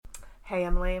Hey,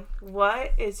 Emily,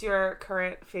 what is your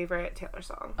current favorite Taylor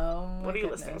song? Oh my What are you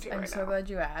goodness. listening to right now? I'm so glad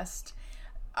you asked.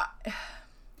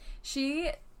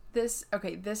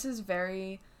 This is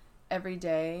very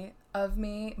everyday of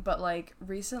me, but like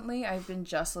recently I've been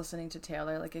just listening to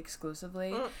Taylor like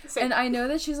exclusively. Same. And I know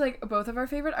that she's like both of our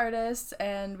favorite artists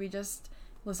and we just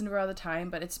listen to her all the time,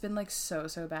 but it's been like so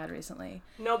bad recently.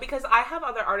 No, because I have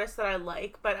other artists that I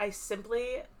like, but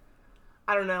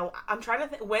I don't know. I'm trying to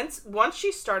think. Once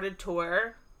she started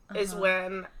tour is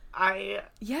when I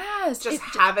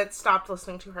haven't stopped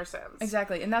listening to her since.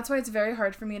 Exactly. And that's why it's very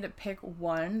hard for me to pick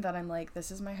one that I'm like,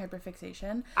 this is my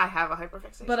hyperfixation. I have a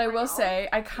hyperfixation. But I will say,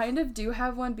 I kind of do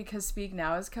have one because Speak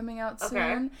Now is coming out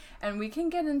soon. And we can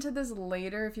get into this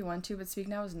later if you want to, but Speak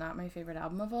Now is not my favorite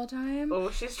album of all time. Oh,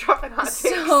 she's dropping hot takes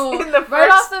so, in the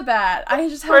right off the bat, I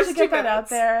just have to get that out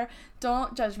there.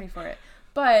 Don't judge me for it.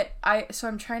 But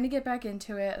I'm trying to get back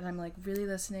into it, and I'm like really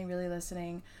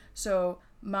listening. So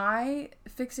my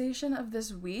fixation of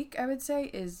this week, I would say,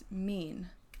 is Mean.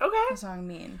 Okay. The song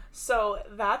Mean. So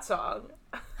that song,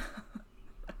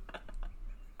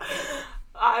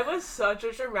 I was such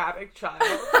a dramatic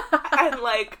child, and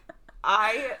like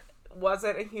I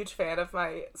wasn't a huge fan of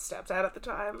my stepdad at the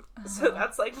time, so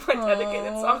that's like my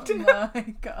dedicated song to him. Oh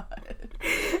my god.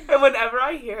 And whenever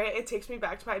I hear it, it takes me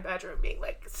back to my bedroom being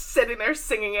like sitting there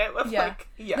singing it with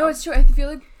No, it's true. I feel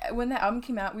like when the album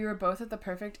came out, we were both at the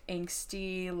perfect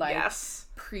angsty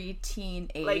preteen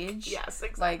age. Like, yes,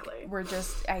 exactly. Like, we're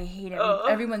just, I hate it.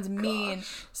 Everyone's mean.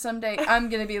 Gosh. Someday I'm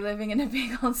gonna be living in a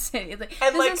big old city. Like,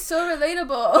 and this is so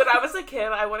relatable. When I was a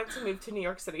kid, I wanted to move to New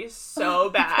York City so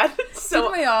bad. So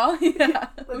didn't we all? Yeah.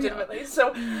 Legitimately.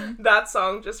 So that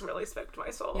song just really spoke to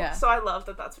my soul. Yeah. So I love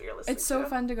that that's what you're listening to. It's so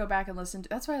fun to go back and listen to.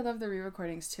 That's why I love the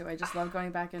re-recordings too. I just love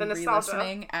going back and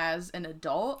re-listening as an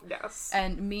adult. Yes.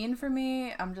 And Mean for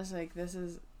me, I'm just like, this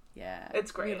is,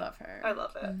 it's great. We love her. I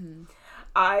love it. Mm-hmm.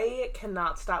 I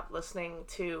cannot stop listening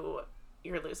to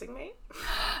You're Losing Me.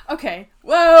 Okay.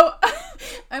 Whoa.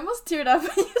 I almost teared up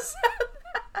when you said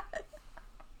that.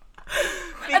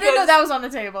 I didn't know that was on the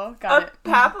table. Got it.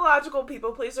 Pathological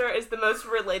people pleaser is the most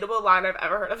relatable line I've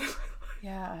ever heard of in my life.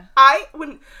 Yeah.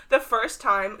 When the first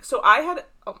time, oh my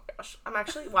gosh,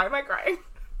 why am I crying?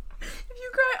 If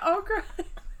you cry, I'll cry.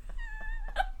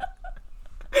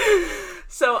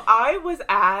 So I was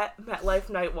at MetLife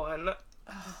Night 1.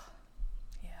 Oh,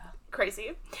 yeah.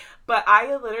 Crazy. But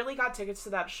I literally got tickets to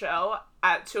that show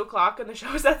at 2 o'clock and the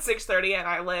show was at 6:30 and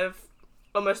I live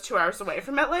almost 2 hours away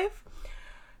from MetLife.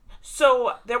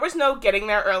 So there was no getting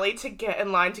there early to get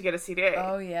in line to get a CD.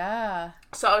 Oh, yeah.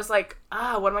 So I was like,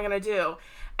 what am I going to do?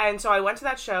 And so I went to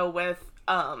that show with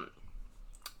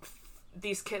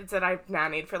these kids that I've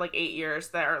nannied for like 8 years.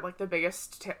 They're like the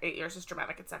biggest, 8 years is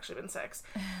dramatic. It's actually been 6.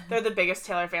 They're the biggest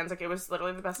Taylor fans. Like it was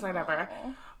literally the best night ever.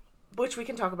 Which we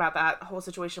can talk about that whole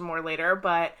situation more later.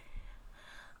 But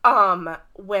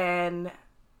when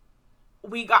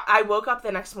I woke up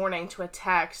the next morning to a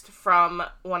text from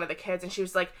one of the kids and she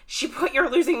was like, she put You're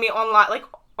Losing Me online, like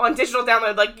on digital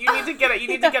download, like you need to get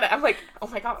it. I'm like, oh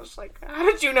my gosh, like how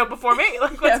did you know before me?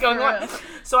 Like what's going on?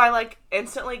 So I like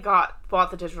instantly bought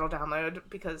the digital download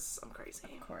because I'm crazy.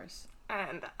 Of course.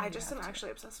 And I just am actually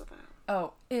obsessed with it.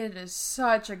 Oh, it is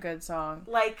such a good song.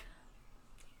 Like,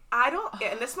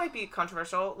 and this might be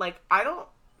controversial,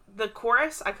 the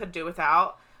chorus I could do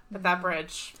without, but that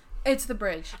bridge. It's the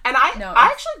bridge. And I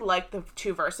actually like the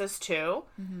 2 verses too,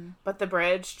 but the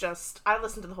bridge I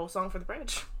listened to the whole song for the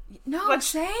bridge. No,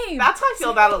 same. That's how I feel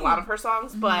about a lot of her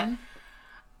songs, but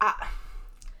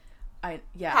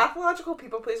pathological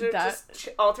people pleaser just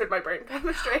altered my brain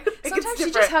chemistry. Sometimes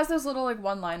she just has those little like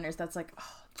one-liners that's like,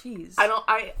 oh, jeez.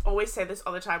 I always say this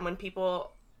all the time when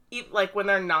people, when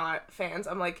they're not fans,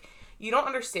 I'm like, you don't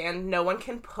understand. No one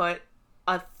can put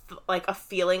a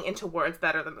feeling into words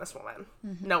better than this woman.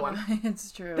 Mm-hmm. No one.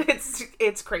 It's true.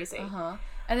 It's crazy.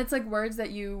 And it's like words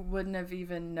that you wouldn't have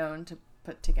even known to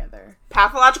put together.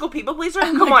 Pathological people pleaser?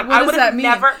 Come on. What does that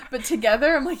mean? But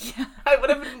together, I'm like, yeah. I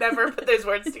would have never put those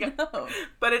words together. No.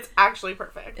 But it's actually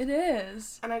perfect. It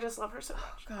is. And I just love her so much.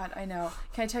 Oh, God, I know.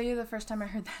 Can I tell you the first time I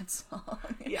heard that song?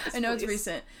 Yes, I know please. It's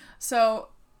recent. So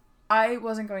I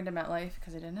wasn't going to MetLife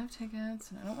because I didn't have tickets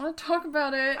and I don't want to talk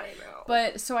about it. I know.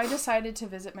 But so I decided to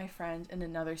visit my friend in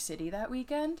another city that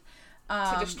weekend.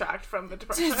 To distract from the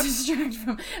depression.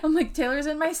 I'm like, Taylor's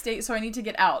in my state, so I need to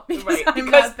get out because I'm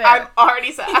because not there. I'm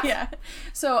already sad. Yeah.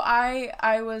 So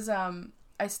I was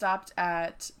I stopped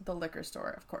at the liquor store,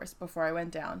 of course, before I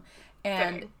went down.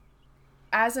 And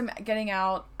as I'm getting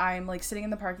out, I'm like sitting in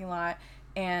the parking lot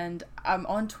and I'm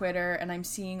on Twitter and I'm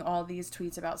seeing all these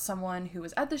tweets about someone who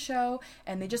was at the show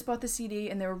and they just bought the CD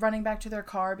and they were running back to their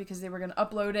car because they were going to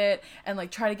upload it and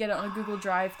like try to get it on a Google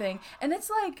Drive thing. And it's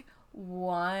like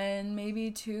 1, maybe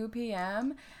 2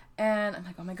 p.m. And I'm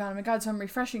like, oh my god. So I'm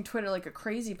refreshing Twitter like a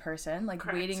crazy person, like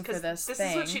Correct, waiting for this thing. This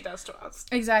is what she does to us.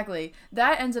 Exactly.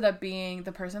 That ended up being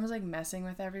the person was like messing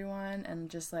with everyone and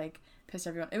just like pissed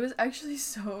everyone. It was actually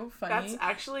so funny. That's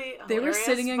actually hilarious, they were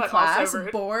sitting in class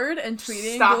bored and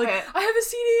tweeting. Stop like, it. I have a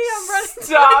CD. I'm running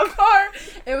Stop. to the car.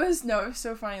 It was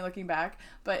so funny looking back,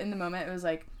 but in the moment it was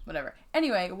like whatever.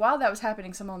 Anyway, while that was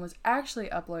happening, someone was actually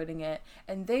uploading it,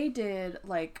 and they did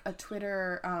like a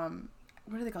Twitter.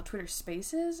 What are they called? Twitter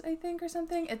Spaces, I think, or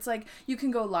something. It's like you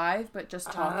can go live, but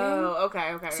just talking. Oh,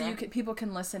 okay. So people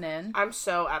can listen in. I'm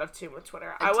so out of tune with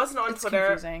Twitter. I wasn't on Twitter.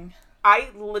 Confusing. I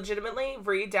legitimately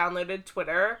re-downloaded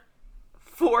Twitter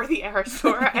for the Eras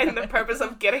Tour and the purpose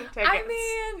of getting tickets. I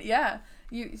mean, yeah.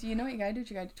 You know what you gotta do?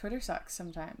 Twitter sucks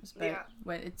sometimes, but yeah.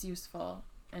 When it's useful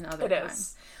in other times.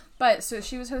 Is. But so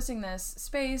she was hosting this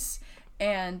space,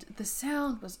 and the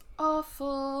sound was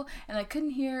awful, and I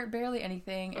couldn't hear barely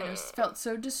anything, and it felt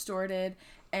so distorted,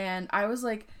 and I was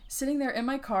like sitting there in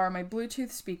my car, my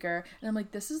Bluetooth speaker, and I'm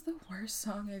like, this is the worst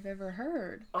song I've ever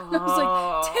heard. Oh. And I was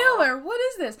like, Taylor, what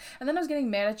is this? And then I was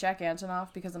getting mad at Jack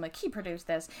Antonoff because I'm like, he produced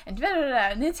this, and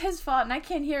and it's his fault, and I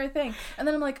can't hear a thing. And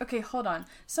then I'm like, okay, hold on.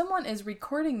 Someone is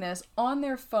recording this on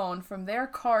their phone from their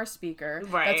car speaker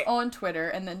that's on Twitter,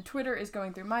 and then Twitter is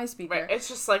going through my speaker. Right. It's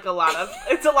just like a lot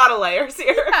of layers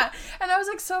here. Yeah. And I was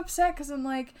like so upset because I'm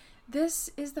like, this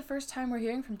is the first time we're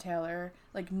hearing from Taylor,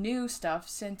 like, new stuff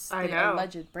since the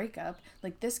alleged breakup.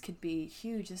 Like, this could be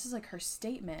huge. This is, like, her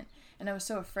statement. And I was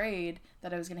so afraid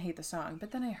that I was going to hate the song.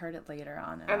 But then I heard it later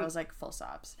on, and I was, like, full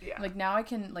sobs. Yeah. Like, now I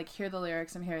can, like, hear the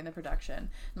lyrics. I'm hearing the production.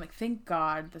 I'm like, thank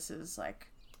God this is, like,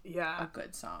 a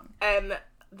good song. And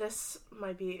this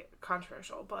might be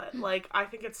controversial, but, like, I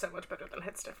think it's so much better than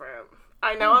Hits Different.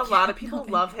 I know a lot of people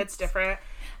love Hits Different,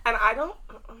 and I don't...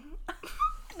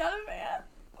 Not a fan.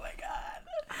 Oh my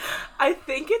god. I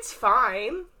think it's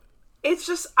fine. It's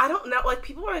just, I don't know, like,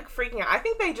 people are, like, freaking out. I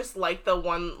think they just like the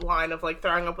one line of, like,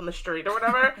 throwing up on the street or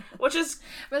whatever, which is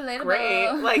relatable.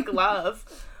 Great, like,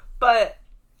 love. But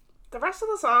the rest of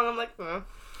the song, I'm like,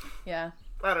 Yeah.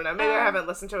 I don't know. Maybe I haven't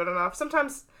listened to it enough.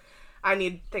 Sometimes I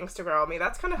need things to grow on me.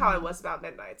 That's kind of how I was about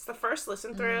Midnights. The first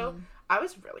listen through, I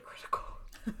was really critical.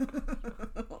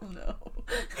 Oh,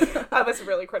 no. I was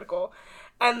really critical.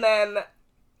 And then...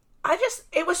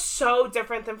 it was so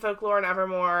different than Folklore and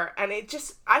Evermore, and I feel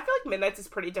like Midnights is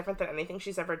pretty different than anything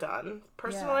she's ever done,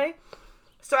 personally. Yeah.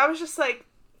 So I was just like,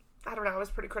 I don't know, I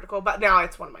was pretty critical, but now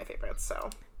it's one of my favorites,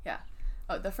 so. Yeah.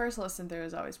 Oh, the first listen through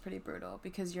is always pretty brutal,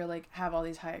 because you're like, have all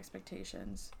these high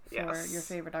expectations for your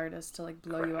favorite artist to like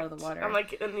blow you out of the water. I'm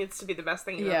like, it needs to be the best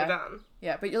thing you've ever done.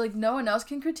 Yeah, but you're like, no one else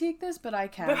can critique this, but I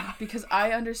can, because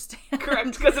I understand.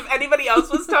 Correct, because if anybody else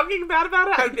was talking bad about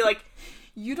it, I would be like,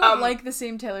 you don't like the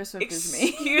same Taylor Swift as me.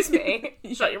 Excuse me.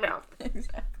 Shut your mouth.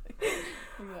 Exactly.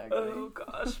 Oh,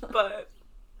 gosh. But,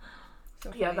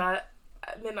 so yeah, that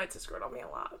Midnights has grown on me a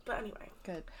lot. But anyway.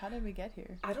 Good. How did we get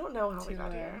here? I don't know how we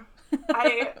got here.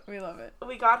 We love it.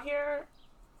 We got here,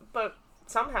 but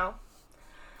somehow.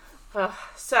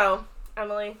 So,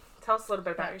 Emily, tell us a little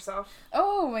bit about yourself.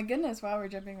 Oh, my goodness. Wow, we're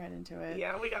jumping right into it.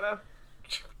 Yeah, we gotta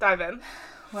dive in.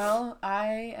 Well,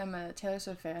 I am a Taylor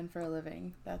Swift fan for a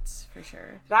living. That's for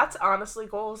sure. That's honestly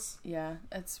goals. Yeah,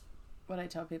 that's what I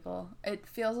tell people. It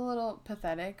feels a little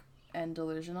pathetic and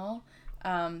delusional,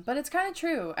 but it's kind of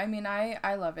true. I mean,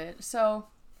 I love it. So,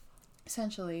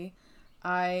 essentially,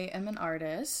 I am an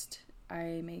artist.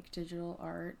 I make digital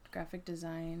art, graphic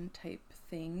design type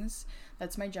things.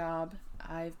 That's my job.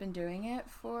 I've been doing it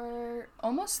for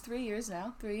almost 3 years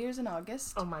now. 3 years in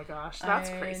August. Oh my gosh, that's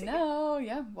crazy. I know,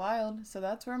 yeah, wild. So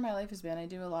that's where my life has been. I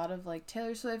do a lot of like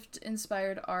Taylor Swift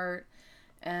inspired art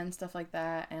and stuff like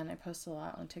that, and I post a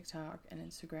lot on TikTok and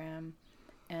Instagram,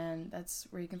 and that's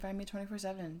where you can find me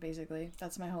 24/7. Basically,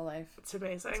 that's my whole life. It's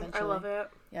amazing. I love it.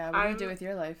 Yeah, what do you do with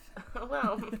your life?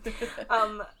 Well,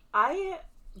 I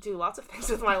do lots of things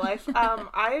with my life.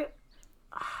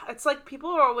 It's like, people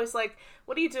are always like,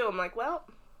 what do you do? I'm like, well,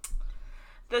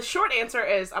 the short answer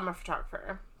is I'm a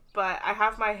photographer, but I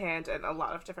have my hand in a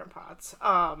lot of different pots.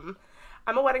 I'm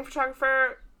a wedding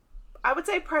photographer, I would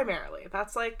say primarily.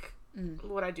 That's like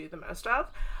what I do the most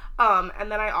of.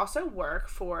 And then I also work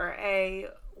for a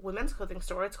women's clothing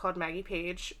store. It's called Maggie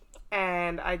Page,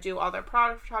 and I do all their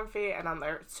product photography, and I'm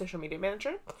their social media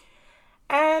manager.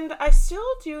 And I still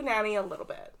do nanny a little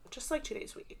bit, just like 2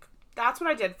 days a week. That's what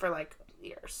I did for like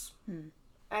years.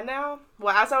 And now,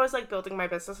 well, as I was, like, building my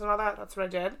business and all that, that's what I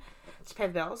did to pay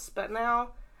the bills. But now,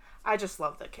 I just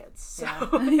love the kids. So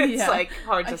it's, like,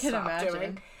 hard to stop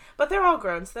doing. But they're all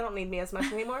grown, so they don't need me as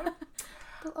much anymore.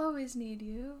 They'll always need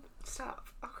you. Stop.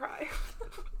 I'll cry.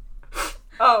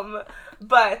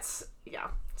 But, yeah.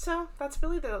 So, that's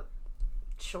really the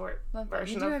short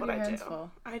version of what I do.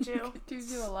 Full. I do. You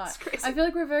do a lot. I feel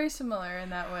like we're very similar in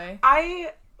that way.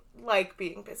 I like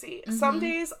being busy. Mm-hmm. Some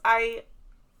days I,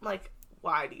 like,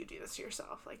 why do you do this to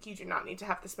yourself? Like, you do not need to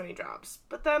have this many jobs.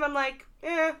 But then I'm like,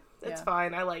 it's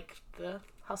fine. I like the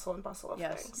hustle and bustle of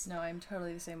things. No, I'm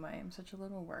totally the same way. I'm such a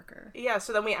little worker. Yeah,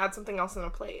 so then we add something else on a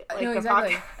plate. Like no,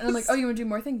 exactly. And I'm like, oh, you want to do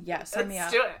more things? Yes, sign me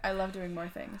up. Let's do it. I love doing more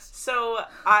things. So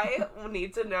I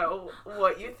need to know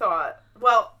what you thought.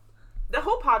 Well, the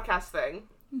whole podcast thing,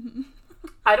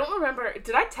 I don't remember.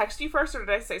 Did I text you first or did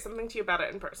I say something to you about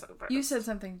it in person first? You said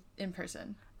something in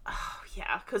person. Oh,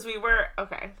 yeah, because we were,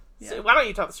 okay. Yeah. So why don't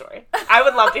you tell the story? I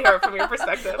would love to hear it from your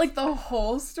perspective. Like the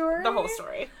whole story? The whole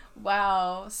story.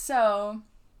 Wow. So,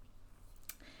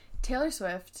 Taylor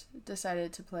Swift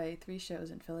decided to play 3 shows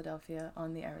in Philadelphia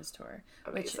on the Eras Tour.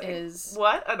 Amazing. Which is...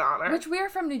 What an honor. Which we are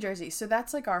from New Jersey, so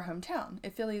that's like our hometown.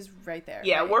 Philly's right there.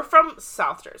 Yeah, right? We're from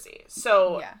South Jersey.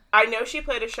 So, I know she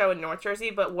played a show in North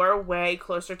Jersey, but we're way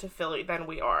closer to Philly than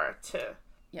we are to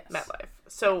MetLife.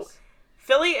 So,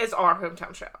 Philly is our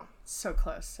hometown show. So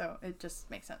close, so it just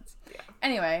makes sense. Yeah.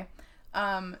 Anyway,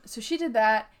 so she did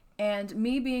that, and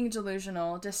me being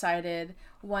delusional decided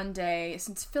one day,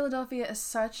 since Philadelphia is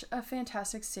such a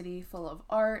fantastic city full of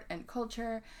art and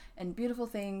culture and beautiful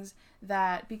things,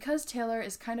 that because Taylor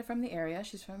is kind of from the area,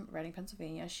 she's from Reading,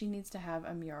 Pennsylvania, she needs to have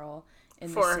a mural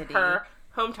in the city. For her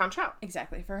hometown show.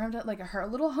 Exactly. For her, like her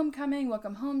little homecoming,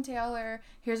 welcome home, Taylor.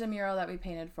 Here's a mural that we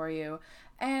painted for you.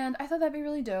 And I thought that'd be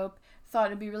really dope. Thought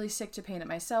it'd be really sick to paint it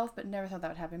myself, but never thought that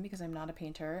would happen because I'm not a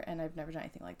painter and I've never done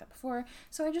anything like that before.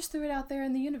 So I just threw it out there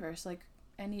in the universe like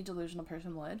any delusional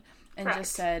person would and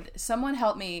just said, someone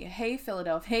help me. Hey,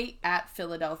 Philadelphia. Hey, at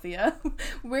Philadelphia.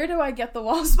 Where do I get the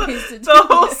wall space to do the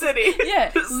whole this? City. Yeah,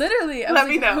 literally. I was let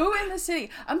me know. Who in the city?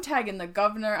 I'm tagging the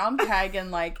governor. I'm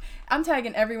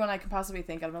tagging everyone I can possibly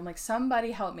think of. I'm like,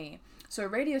 somebody help me. So a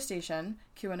radio station,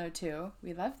 Q102,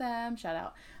 we love them, shout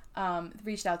out,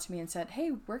 reached out to me and said,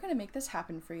 hey, we're going to make this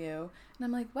happen for you. And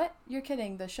I'm like, what? You're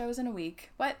kidding. The show's in a week.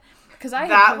 What? Because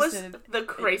that was the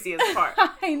craziest part.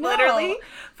 I know. Literally,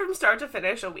 from start to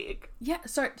finish, a week. Yeah,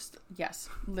 yes,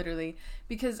 literally.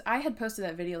 Because I had posted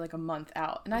that video like a month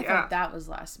out, and I thought that was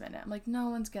last minute. I'm like, no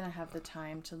one's going to have the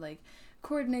time to, like,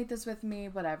 coordinate this with me,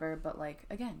 whatever. But, like,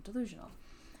 again, delusional.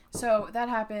 So that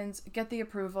happens, get the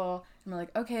approval, and we're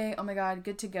like, okay, oh my god,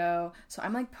 good to go. So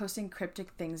I'm like posting cryptic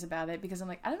things about it because I'm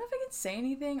like, I don't know if I can say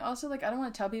anything. Also, like, I don't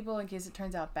want to tell people in case it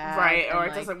turns out bad. Right, or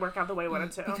it doesn't work out the way I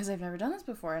wanted to. Because I've never done this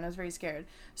before and I was very scared.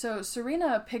 So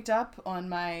Serena picked up on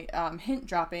my hint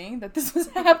dropping that this was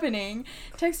happening,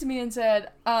 texted me and said,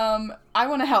 I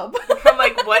want to help. I'm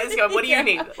like, what do you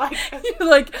need?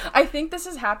 Like, I think this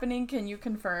is happening. Can you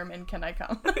confirm and can I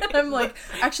come? I'm like,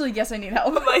 actually, yes, I need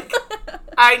help. I'm like,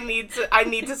 I need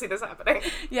to see this happening.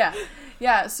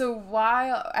 Yeah, so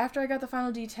after I got the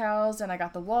final details and I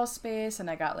got the wall space and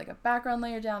I got like a background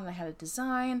layer down and I had a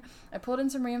design, I pulled in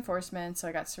some reinforcements. So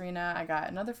I got Serena, I got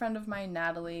another friend of mine,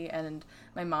 Natalie, and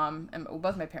my mom, and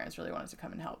both my parents really wanted to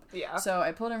come and help. Yeah. So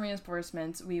I pulled in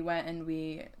reinforcements. We went and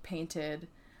we painted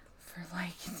for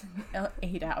like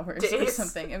 8 hours or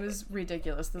something. It was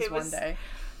ridiculous one day.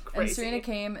 Crazy. And Serena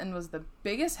came and was the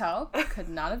biggest help. Could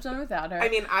not have done it without her. I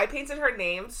mean, I painted her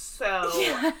name, so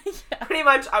pretty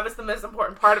much I was the most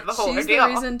important part of the whole ordeal. She's the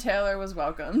reason Taylor was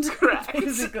welcomed. Correct.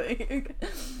 Basically.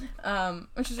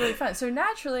 Which was really fun. So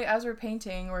naturally, as we're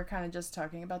painting, we're kind of just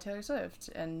talking about Taylor Swift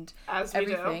and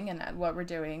everything and what we're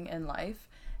doing in life.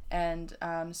 And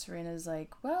Serena's like,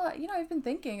 well, I've been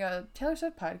thinking a Taylor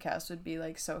Swift podcast would be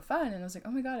like so fun. And I was like,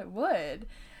 oh my god, it would.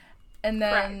 And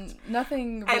then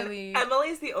nothing really... And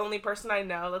Emily's the only person I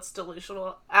know that's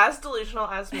delusional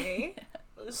as me.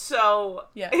 So...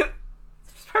 Yeah.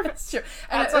 It's perfect. That's true.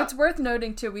 And it's worth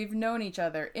noting, too, we've known each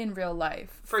other in real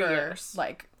life for years.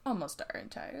 Like, almost our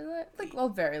entire life. Like, a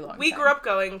very long time. We grew up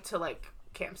going to, like,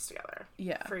 camps together.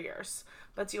 Yeah. For years.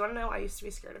 But do you want to know, I used to be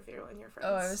scared of you and your friends.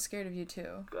 Oh, I was scared of you,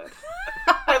 too. Good.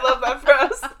 I love that for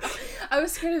us. I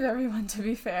was scared of everyone, to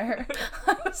be fair.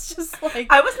 I was just like...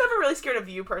 I was never really scared of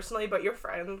you personally, but your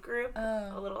friend group,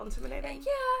 a little intimidating.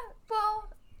 Yeah, well...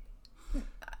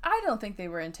 I don't think they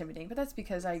were intimidating, but that's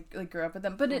because I grew up with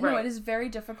them. But no, it is very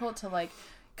difficult to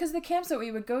because the camps that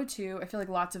we would go to, I feel like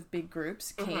lots of big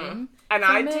groups came. Mm-hmm. And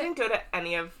I didn't go to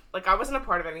any of, I wasn't a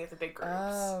part of any of the big groups.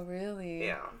 Oh, really?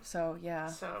 Yeah. So, yeah.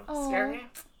 So, scary.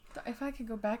 if I could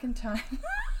go back in time,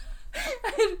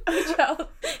 I'd reach out,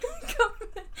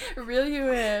 reel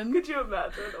you in. Could you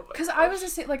imagine? Oh because I was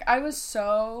just like, I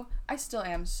still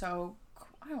am so.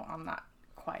 I'm not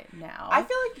quiet now. I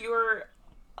feel like you were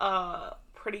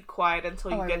pretty quiet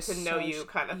until you get to know you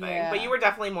kind of thing. Yeah. But you were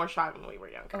definitely more shy when we were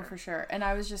younger. Oh, for sure. And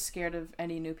I was just scared of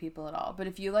any new people at all. But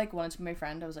if you like wanted to be my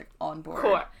friend, I was like on board.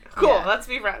 Cool. Yeah. Let's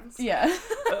be friends. Yeah.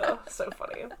 So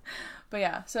funny. But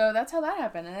yeah, so that's how that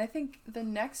happened. And I think the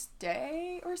next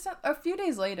day or a few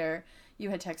days later, you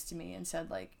had texted me and said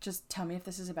like, just tell me if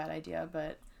this is a bad idea,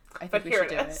 but I think we should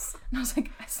do it. And I was like,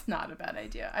 it's not a bad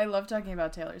idea. I love talking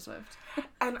about Taylor Swift.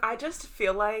 And I just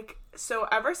feel like, so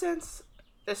ever since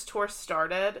this tour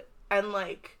started, and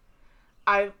like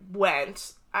I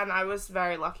went, and I was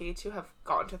very lucky to have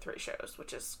gone to 3 shows,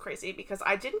 which is crazy because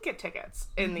I didn't get tickets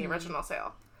in the original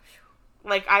sale.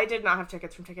 Like, I did not have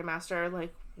tickets from Ticketmaster,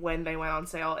 like, when they went on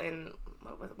sale in,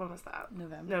 when was that?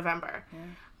 November. Yeah.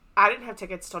 I didn't have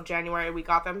tickets till January. We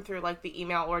got them through, like, the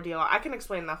email ordeal. I can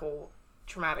explain the whole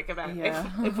traumatic event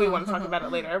if we want to talk about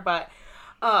it later, but,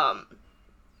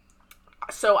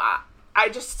 so I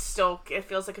just still, it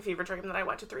feels like a fever dream that I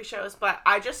went to 3 shows, but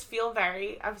I just feel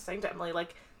very, I was saying to Emily,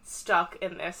 like, stuck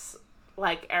in this,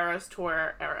 like, Eras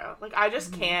Tour era. Like, I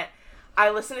just can't. I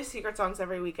listen to Secret songs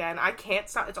every weekend. I can't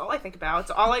stop. It's all I think about.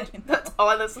 It's all that's all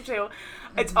I listen to.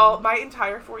 It's all, my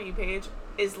entire For You page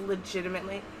is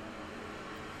legitimately.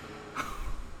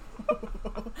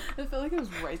 I feel like it was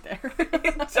right there.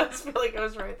 It does feel like it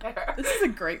was right there. This is a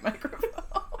great microphone.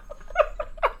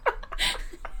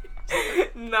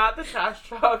 Not the trash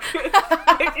truck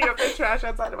picking up the trash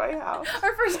outside of my house.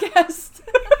 Our first guest.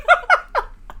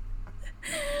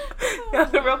 Yeah,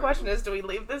 the real question is, do we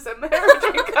leave this in there or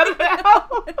do we cut it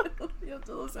out? You have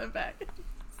to listen back.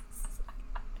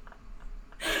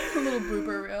 A little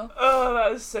blooper reel. Oh,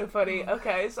 that was so funny.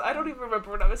 Okay, so I don't even remember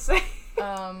what I was saying.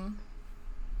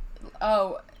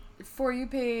 For You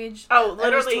page. Oh,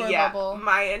 literally, yeah. Bubble.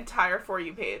 My entire For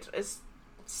You page is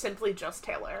simply just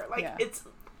Taylor. Like,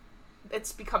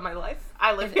 it's become my life.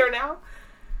 I live here now.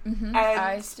 Mm-hmm. And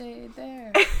I stayed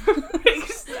there.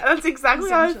 That's exactly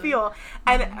how I feel.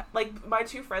 And, like, my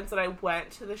 2 friends that I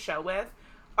went to the show with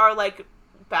are, like,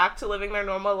 back to living their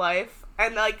normal life.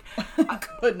 And, like,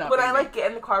 when I, like, get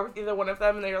in the car with either one of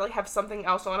them and they, like, have something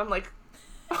else on, I'm like,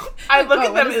 I look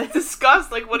at them in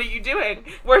disgust, like, what are you doing?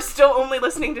 We're still only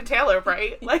listening to Taylor,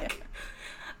 right? Like,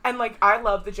 and, like, I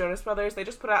love the Jonas Brothers. They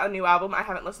just put out a new album. I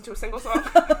haven't listened to a single song.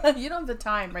 You don't have the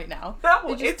time right now. No,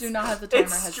 you just do not have the time or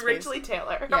headspace. It's strictly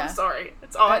Taylor. Yeah. I'm sorry.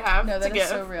 It's all I have to give. No, that is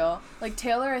so real. Like,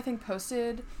 Taylor, I think,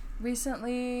 posted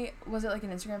recently, was it, like, an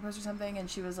Instagram post or something?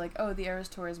 And she was like, oh, the Eras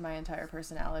Tour is my entire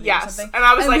personality or something. And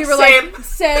I was like, we were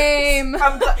same.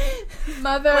 I'm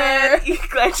Mother.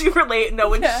 Glad you relate. No,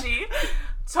 when she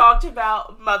talked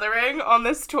about mothering on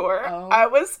this tour, I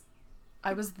was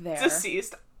there.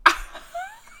 Deceased.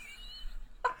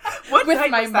 What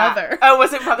with my mother. Oh,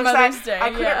 was it Mother's Day?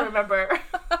 I couldn't remember.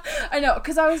 I know,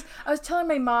 because I was telling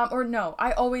my mom, or no,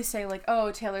 I always say, like,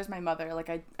 oh, Taylor's my mother. Like,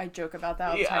 I joke about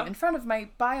that all the time in front of my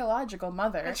biological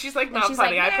mother. And she's like, not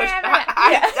funny. Like,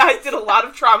 I did a lot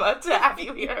of trauma to have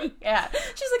you here. Yeah.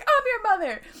 She's like, I'm your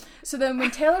mother. So then when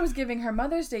Taylor was giving her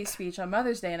Mother's Day speech on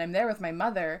Mother's Day, and I'm there with my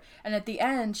mother, and at the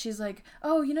end, she's like,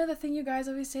 oh, you know the thing you guys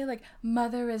always say, like,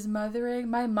 mother is mothering?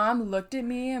 My mom looked at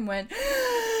me and went,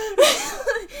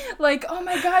 like, oh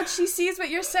my God, she sees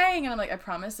what you're saying. And I'm like, I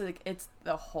promise, like, it's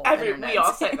the whole internet. We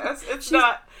all say this. It's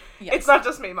not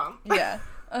just me, Mom. Yeah.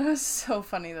 It was so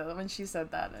funny, though, when she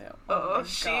said that.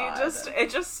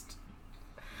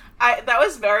 That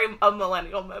was very a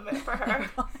millennial moment for her.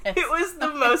 It was the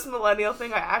most millennial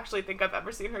thing I actually think I've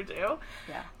ever seen her do.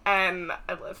 Yeah. And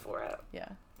I live for it. Yeah.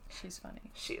 She's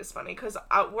funny. She is funny, because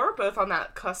we're both on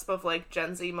that cusp of, like,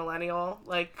 Gen Z millennial.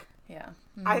 Like, yeah.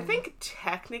 Mm-hmm. I think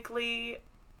technically,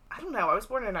 I don't know, I was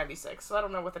born in 96, so I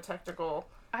don't know what the technical...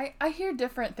 I hear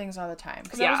different things all the time,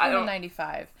 because I was born in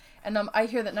 95, and I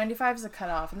hear that 95 is the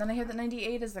cutoff, and then I hear that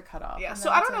 98 is the cutoff. Yeah, so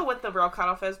I don't know what the real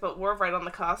cutoff is, but we're right on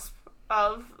the cusp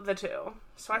of the 2.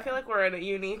 So I feel like we're in a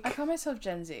unique... I call myself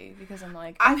Gen Z, because I'm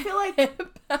like... I feel like...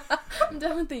 I'm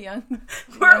done with the young...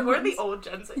 We're the old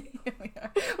Gen Z. Yeah, we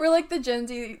are. We're like the Gen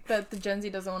Z that the Gen Z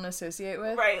doesn't want to associate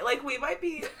with. Right, like we might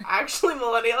be actually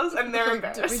millennials and they're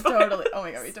embarrassed. We totally... Oh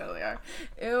my God, we totally are.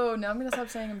 Ew, now I'm going to stop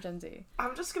saying I'm Gen Z.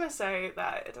 I'm just going to say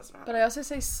that it doesn't matter. But I also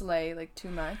say slay, like, too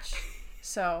much.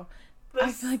 So... I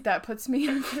feel like that puts me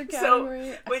in another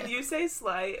category. So, when you say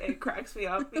slay, it cracks me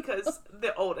up because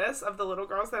the oldest of the little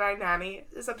girls that I nanny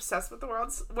is obsessed with the word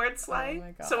slay. Oh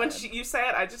my God. So when you say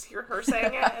it, I just hear her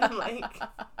saying it, and I'm like,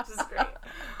 this is great.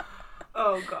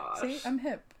 Oh, gosh. See, I'm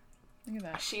hip. Look at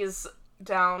that. She's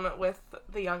down with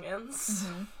the youngins.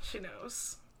 Mm-hmm. She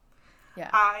knows. Yeah.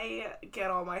 I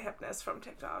get all my hipness from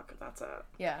TikTok. That's it.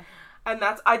 Yeah. And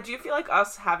I do feel like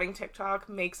us having TikTok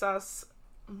makes us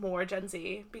more Gen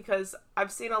Z, because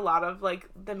I've seen a lot of, like,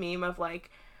 the meme of, like,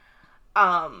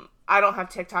 I don't have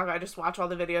TikTok, I just watch all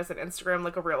the videos on Instagram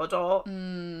like a real adult.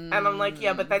 And I'm like,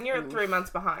 yeah, but then you're 3 months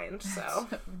behind, so.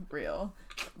 Real.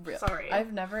 Sorry.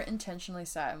 I've never intentionally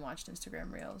sat and watched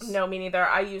Instagram Reels. No, me neither.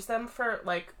 I use them for,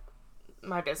 like,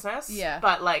 my business. Yeah.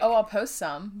 But, like... Oh, I'll post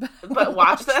some. But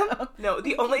watch them? No,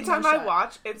 the only time I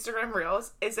watch Instagram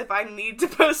Reels is if I need to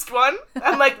post one.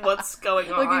 I'm like, what's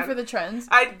going on? Looking for the trends?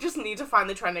 I just need to find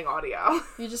the trending audio.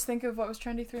 You just think of what was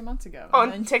trendy 3 months ago.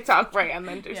 On TikTok, right, and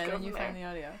then just yeah, go and then you from find there. the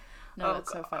audio. No,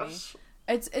 that's so funny. Gosh.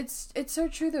 It's so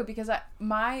true, though, because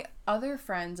my other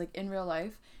friends, like, in real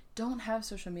life, don't have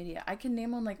social media. I can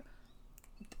name on, like,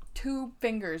 2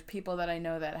 fingers people that I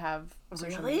know that have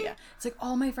social media. It's like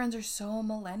all my friends are so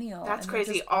millennial. That's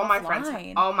crazy. All my friends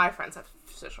have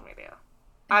social media.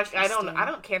 I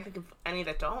can't think of any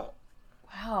that don't.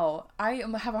 Wow, I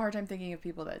have a hard time thinking of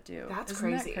people that do. That's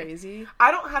Isn't crazy. That crazy?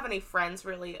 I don't have any friends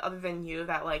really, other than you,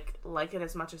 that like it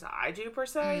as much as I do per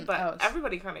se. But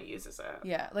everybody kind of uses it.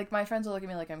 Yeah, like my friends will look at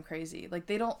me like I'm crazy.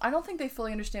 Like I don't think they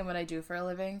fully understand what I do for a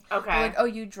living. Okay. They're like, oh,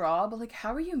 you draw, but like,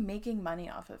 how are you making money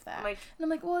off of that? Like, and I'm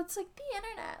like, well, it's like the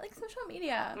internet, like social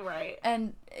media, right?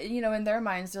 And you know, in their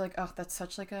minds, they're like, oh, that's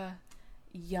such like a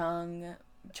young.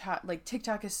 Like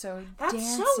TikTok is so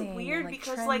so weird, like,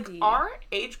 because trendy. Like our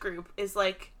age group is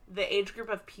like the age group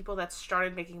of people that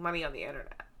started making money on the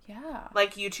internet. Yeah,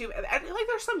 like YouTube, and like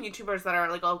there's some YouTubers that are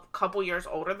like a couple years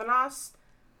older than us.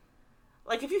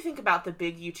 Like if you think about the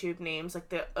big YouTube names, like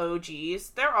the OGs,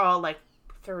 they're all like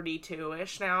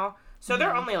 32-ish now, so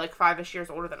they're only like 5-ish years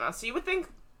older than us. So you would think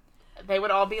they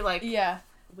would all be like,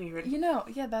 weird. You know,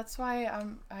 yeah, that's why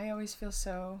I always feel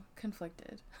so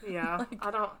conflicted. Yeah, like,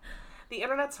 the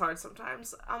internet's hard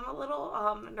sometimes. I'm a little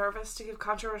nervous to give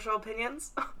controversial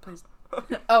opinions. Please.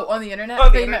 Oh, on the internet? On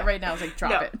the they internet. meant right now. It's like,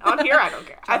 drop it. On here, I don't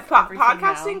care.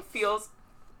 Podcasting feels...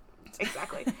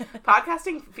 Exactly.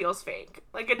 Podcasting feels fake.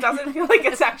 Like, it doesn't feel like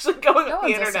it's actually going on the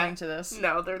internet. Listening to this.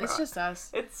 No, they're not. It's just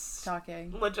us. It's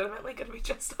talking. Legitimately going to be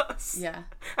just us. Yeah.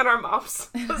 And our moms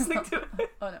listening to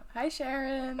it. Oh, no. Hi,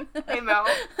 Sharon. Hey, Mel.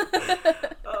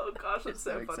 Oh, gosh, it's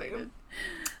so funny. Excited.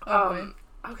 Oh, boy.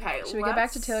 Okay, should we get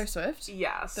back to Taylor Swift?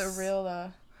 Yes. The real,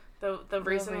 the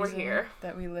reason we're here.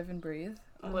 That we live and breathe,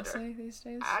 honestly, these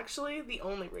days. Actually, the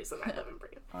only reason I live and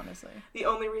breathe. Honestly. The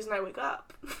only reason I wake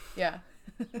up. Yeah.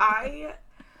 I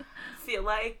feel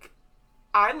like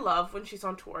I love when she's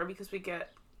on tour because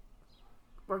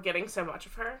we're getting so much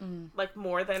of her. Like,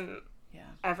 more than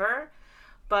ever.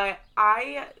 But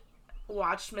I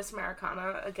watched Miss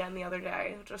Americana again the other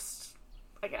day.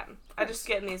 I just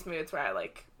get in these moods where I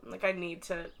like I need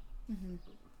to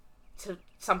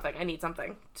something. I need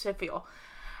something to feel.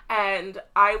 And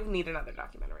I need another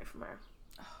documentary from her.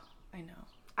 Oh, I know.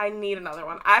 I need another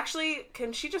one. Actually,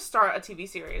 can she just start a TV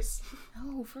series?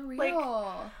 No, for real. Like,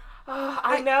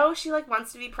 I know she like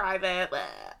wants to be private,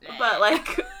 but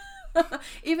like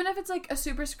even if it's like a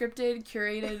super scripted,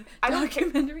 curated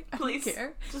documentary, please, I don't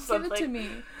care. Just give it to me.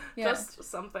 Yeah. Just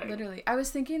something. Literally. I was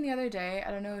thinking the other day,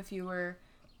 I don't know if you were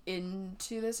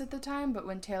into this at the time, but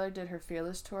when Taylor did her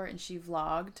Fearless tour and she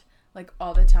vlogged like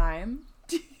all the time.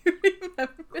 Do you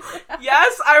remember that?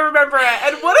 Yes, I remember it.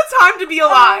 And what a time to be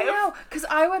alive. I know, because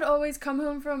I would always come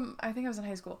home from, I think I was in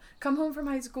high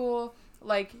school,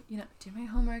 like, you know, do my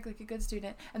homework like a good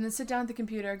student, and then sit down at the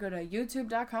computer, go to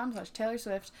youtube.com/Taylor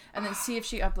Swift, and then see if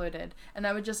she uploaded. And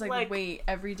I would just like wait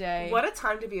every day. What a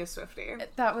time to be a Swiftie.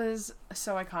 That was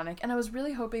so iconic. And I was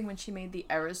really hoping when she made the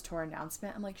Eras Tour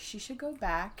announcement, I'm like, she should go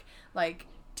back, like,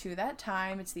 to that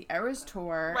time. It's the Eras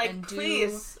Tour, like, and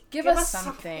please give us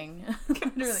something.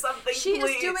 Literally. Something, she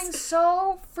please. is doing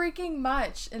so freaking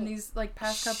much in these like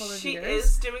past couple of years. She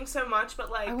is doing so much,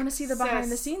 but like, I want to see the behind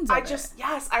the scenes of it.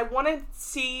 Yes, I want to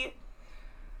see.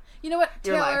 You know what,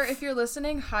 Taylor, if you're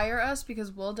listening, hire us because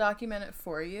we'll document it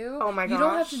for you. Oh my gosh. You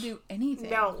don't have to do anything.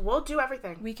 No, we'll do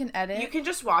everything. We can edit. You can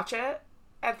just watch it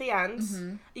at the end.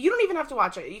 Mm-hmm. You don't even have to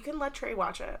watch it. You can let Trey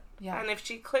watch it. Yeah. And if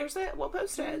she clears it, we'll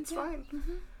post it. It's fine.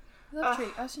 Mm-hmm. Trey.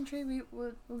 Us and Trey,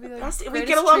 we'll be the best. We'd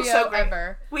get along trio so great.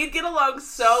 Ever. We'd get along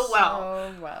so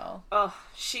well. So well. Oh,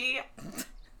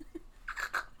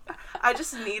 I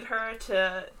just need her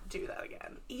to do that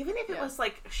again. Even if it was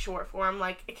like short form,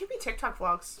 like it could be TikTok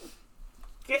vlogs.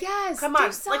 Come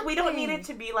on, like we don't need it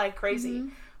to be like crazy. Mm-hmm.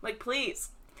 Like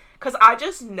please, because I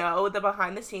just know the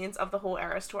behind the scenes of the whole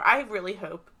Eras tour. I really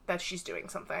hope that she's doing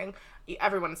something.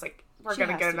 Everyone's like, we're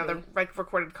gonna get another like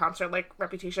recorded concert like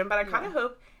Reputation, but I kind of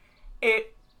hope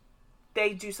it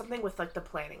they do something with, like, the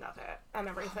planning of it and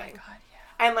everything. Oh my god,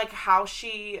 yeah. And, like, how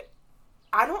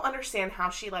I don't understand how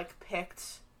she, like,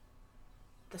 picked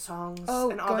the songs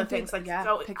and all the things. Like, yeah,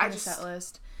 picking the set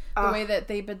list. The way that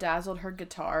they bedazzled her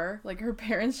guitar. Like, her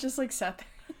parents just, like, sat there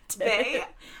and did it.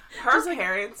 Her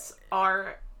parents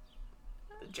are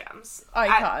gems.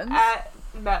 Icons. At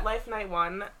MetLife Night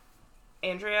 1,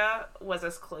 Andrea was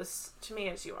as close to me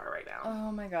as you are right now.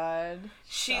 Oh my god.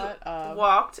 She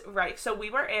walked right. So we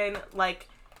were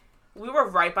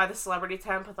right by the celebrity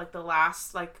tent with, like, the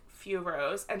last, like, few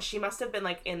rows, and she must have been,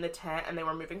 like, in the tent, and they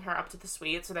were moving her up to the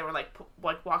suite, so they were, like,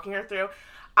 walking her through.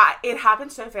 It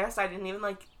happened so fast, I didn't even,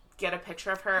 like, get a picture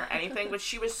of her or anything, but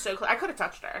she was so close. I could have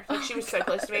touched her. Like, she was so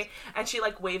close to me, and she,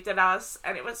 like, waved at us,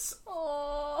 and it was...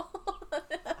 Oh,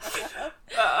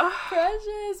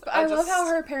 precious. But I love how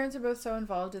her parents are both so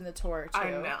involved in the tour, too. I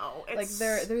know. Like,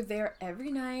 they're there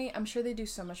every night. I'm sure they do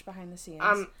so much behind the scenes.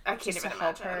 I can't even to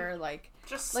help her, like...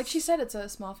 Just like she said, it's a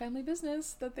small family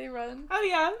business that they run. Oh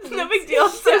yeah, no big deal.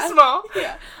 It's so small.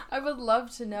 Yeah, I would love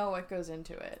to know what goes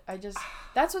into it.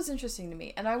 That's what's interesting to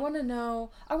me, and I want to know.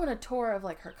 I want a tour of,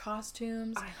 like, her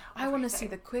costumes. I want to see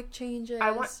the quick changes.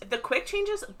 The quick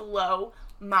changes blow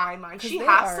my mind. She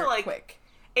has to, like, quick.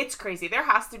 It's crazy. There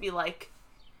has to be, like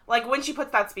when she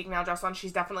puts that Speak Now dress on, she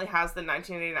definitely has the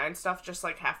 1989 stuff just,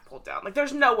 like, half pulled down. Like,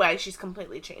 there's no way she's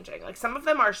completely changing. Like, some of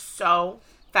them are so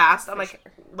fast. I'm like,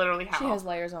 literally how? She has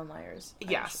layers on layers.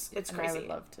 Yes, it's crazy. I would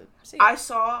love to see it. I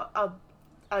saw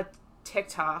a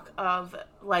TikTok of,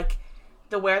 like,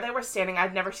 where they were standing.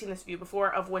 I'd never seen this view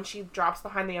before, of when she drops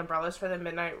behind the umbrellas for the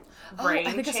midnight rain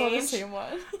I think change. I saw the same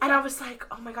one. And I was like,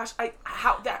 oh my gosh,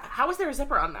 how is there a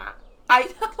zipper on that?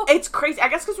 It's crazy. I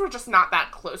guess because we're just not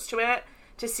that close to it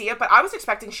to see it, but I was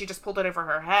expecting she just pulled it over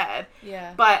her head.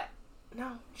 Yeah. But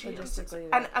no, she logistically.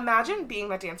 And imagine being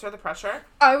the dancer, the pressure.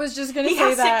 I was just gonna say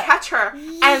that. He has to catch her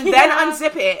and then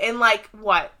unzip it in, like,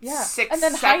 what? Yeah. 6 and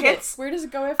then seconds? Hide it. Where does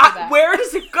it go after that? Where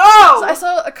does it go? So I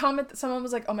saw a comment that someone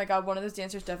was like, oh my god, one of those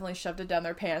dancers definitely shoved it down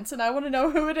their pants, and I want to know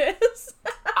who it is.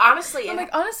 Honestly. I'm like,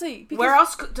 honestly. Where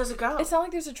else does it go? It's not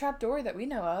like there's a trap door that we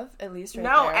know of, at least right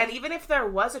No, there. and even if there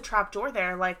was a trap door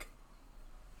there, like,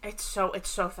 it's so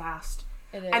fast.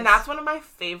 It is. And that's one of my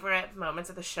favorite moments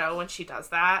of the show, when she does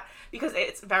that, because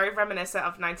it's very reminiscent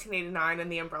of 1989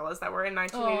 and the umbrellas that were in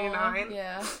 1989.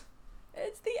 Yeah.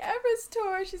 It's the Everest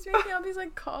tour. She's making all these,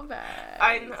 like, callbacks.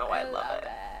 I know. I love it.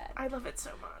 I love it so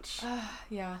much.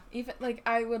 Yeah. Even, like,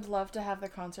 I would love to have the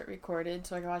concert recorded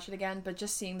so I can watch it again, but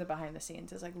just seeing the behind the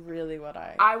scenes is, like, really what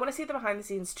I want to see the behind the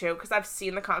scenes, too, because I've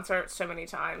seen the concert so many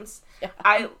times. Yeah,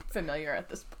 I'm familiar at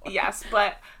this point. Yes,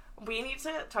 but we need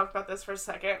to talk about this for a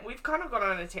second. We've kind of gone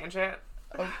on a tangent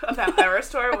about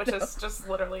Everest tour, which is just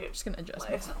literally just gonna adjust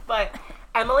myself. But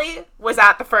Emily was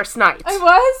at the first night. I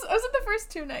was at the first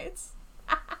 2 nights.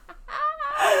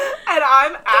 And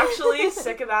I'm actually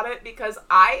sick about it, because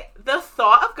the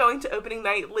thought of going to opening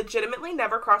night legitimately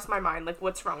never crossed my mind. Like,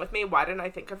 what's wrong with me? Why didn't I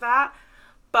think of that?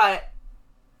 But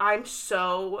I'm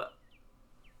so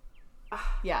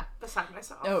beside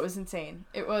myself. No, it was insane.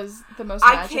 It was the most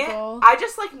magical. I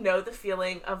just, like, know the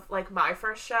feeling of, like, my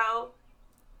first show,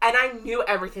 and I knew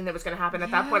everything that was going to happen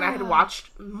at that point. I had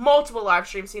watched multiple live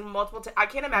streams, seen multiple I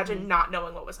can't imagine not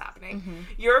knowing what was happening.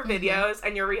 Your videos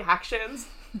and your reactions.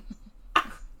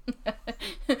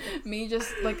 Me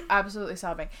just, like, absolutely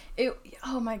sobbing.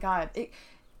 Oh my god.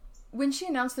 When she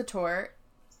announced the tour,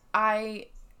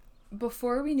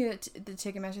 before we knew that the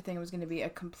Ticketmaster thing was going to be a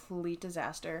complete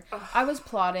disaster, I was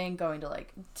plotting going to,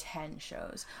 like, 10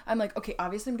 shows. I'm like, okay,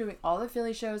 obviously I'm doing all the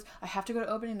Philly shows. I have to go to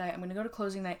opening night. I'm going to go to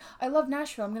closing night. I love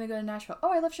Nashville. I'm going to go to Nashville.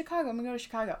 Oh, I love Chicago. I'm going to go to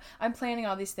Chicago. I'm planning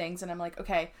all these things, and I'm like,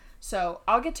 okay, so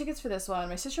I'll get tickets for this one.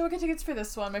 My sister will get tickets for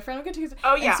this one. My friend will get tickets.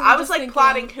 Oh, yeah. So I was, like,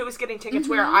 plotting who was getting tickets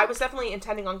where. I was definitely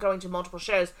intending on going to multiple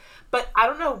shows, but I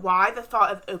don't know why the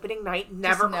thought of opening night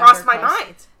never crossed my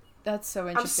mind. That's so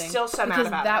interesting. I'm still so mad about it.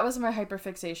 Because that was my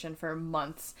hyperfixation for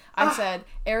months. I said,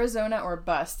 Arizona or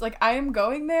bust. Like, I am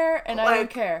going there, and I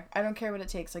don't care. I don't care what it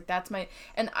takes. Like, that's my...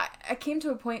 And I came to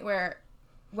a point where,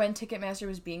 when Ticketmaster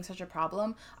was being such a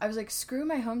problem, I was like, screw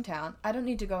my hometown. I don't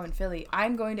need to go in Philly.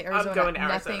 I'm going to Arizona.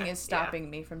 Nothing is stopping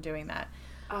me from doing that.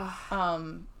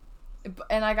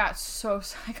 And I got so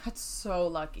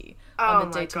lucky on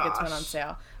the day tickets went on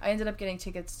sale. I ended up getting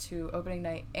tickets to opening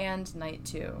night and night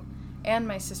 2. And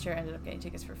my sister ended up getting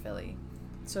tickets for Philly.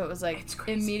 So it was like,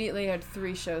 immediately I had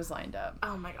 3 shows lined up.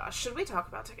 Oh my gosh. Should we talk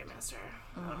about Ticketmaster?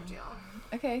 No deal.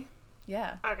 Okay.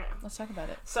 Yeah. Okay. Let's talk about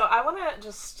it. So I want to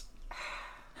just...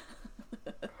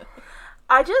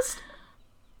 I just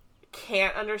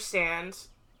can't understand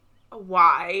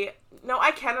why. No, I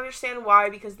can understand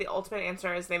why, because the ultimate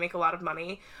answer is they make a lot of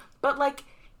money. But, like,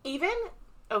 even,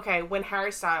 okay, when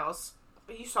Harry Styles,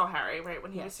 you saw Harry, right,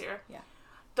 when he was here? Yeah.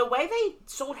 The way they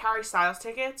sold Harry Styles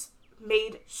tickets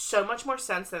made so much more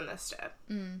sense than this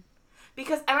did.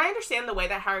 Because, and I understand the way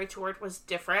that Harry toured was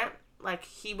different. Like,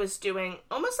 he was doing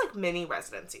almost like mini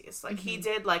residencies. Like, he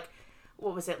did, like,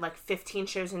 what was it, like 15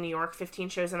 shows in New York, 15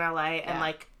 shows in LA, and,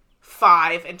 like,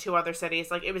 5 in 2 other cities.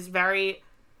 Like, it was very,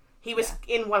 he was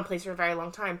in one place for a very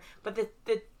long time. But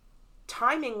the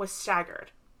timing was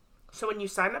staggered. So when you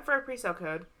sign up for a pre-sale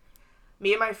code,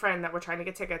 me and my friend that were trying to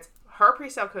get tickets, her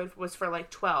pre-sale code was for, like,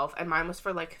 12, and mine was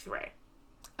for, like, 3.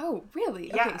 Oh,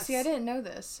 really? Yes. Okay, see, I didn't know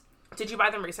this. Did you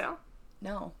buy them resale?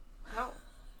 No. Oh.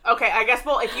 Okay, I guess,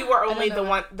 well, if you were only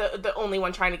the only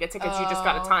one trying to get tickets, you just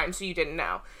got a time, so you didn't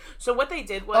know. So what they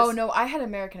did was... Oh, no, I had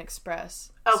American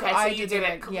Express. Okay, so you did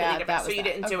it completely different. So you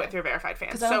didn't do it through Verified Fan.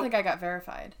 Because I don't think I got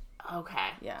verified. Okay.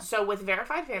 Yeah. So with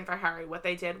Verified Fan for Harry, what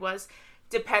they did was,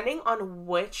 depending on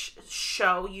which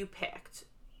show you picked,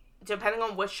 depending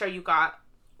on which show you got,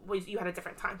 you had a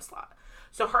different time slot.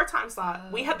 So her time slot,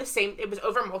 we had the same, it was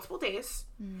over multiple days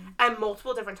and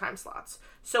multiple different time slots.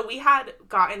 So we had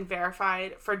gotten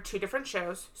verified for 2 different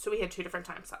shows, so we had 2 different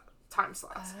time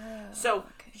slots. So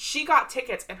she got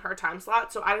tickets in her time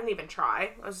slot, so I didn't even try.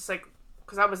 I was just like,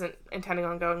 because I wasn't intending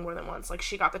on going more than once. Like,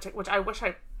 she got the ticket, which I wish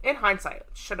I, in hindsight,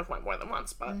 should have went more than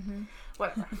once, but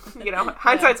whatever. You know,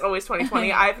 hindsight's always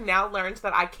 20/20. I've now learned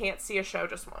that I can't see a show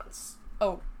just once.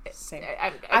 Oh, same.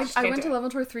 I went to Level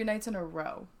Tour 3 nights in a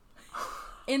row.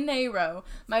 In a row.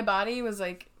 My body was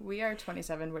like, we are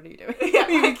 27, what are you doing? Yeah,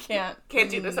 we can't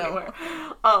do this anymore.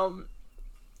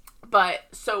 But,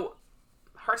 so,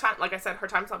 her time, like I said, her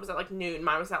time slot was at, like, noon.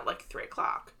 Mine was at, like, 3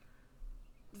 o'clock.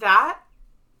 That,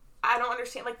 I don't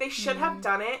understand. Like, they should have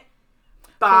done it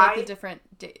by... For, like, the different,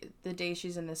 the day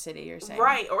she's in the city, you're saying.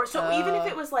 Right, or so even if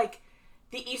it was, like,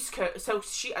 the East Coast, so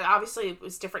she, obviously, it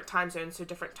was different time zones, so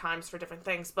different times for different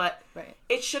things, but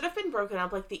it should have been broken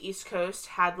up, like, the East Coast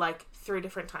had, like, 3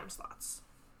 different time slots.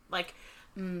 Like,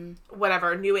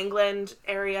 whatever, New England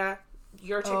area,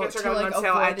 your tickets are going on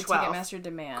sale at 12. Ticketmaster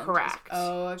demand. Correct.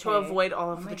 Oh, okay. To avoid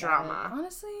all of the drama.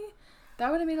 Honestly,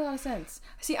 that would have made a lot of sense.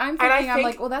 See, I'm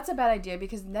like, well, that's a bad idea,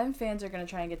 because then fans are going to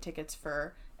try and get tickets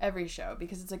for every show,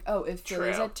 because it's like, oh, if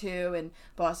Philly's at 2 and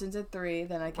Boston's at 3,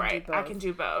 then I can do both. I can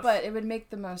do both. But it would make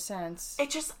the most sense.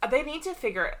 It just, they need to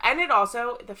figure it. And it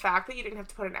also, the fact that you didn't have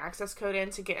to put an access code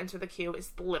in to get into the queue is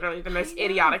literally the most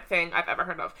idiotic thing I've ever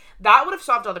heard of. That would have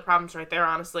solved all the problems right there,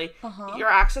 honestly. Your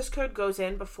access code goes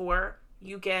in before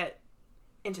you get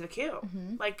into the queue.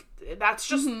 Like, that's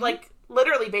just, like,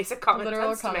 literal basic common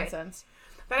sense.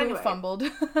 But anyway. Who fumbled?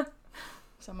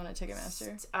 Someone at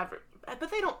Ticketmaster.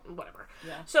 But they don't, whatever.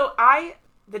 Yeah. So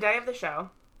the day of the show,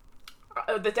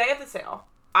 the day of the sale,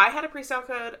 I had a pre-sale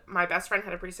code, my best friend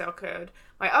had a pre-sale code,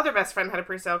 my other best friend had a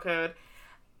pre-sale code,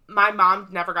 my mom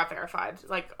never got verified.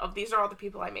 Like, these are all the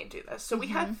people I made do this. So we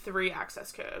had 3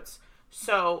 access codes.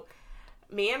 So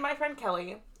me and my friend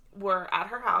Kelly were at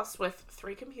her house with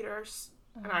 3 computers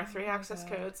and our 3 access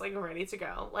codes, like, ready to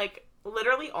go. Like,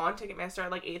 literally on Ticketmaster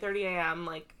at, like, 8:30 a.m.,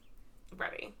 like,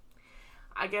 ready.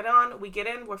 I get on, we get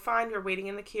in, we're fine, we're waiting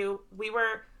in the queue. We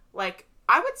were, like,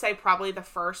 I would say probably the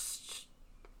first,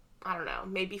 I don't know,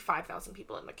 maybe 5,000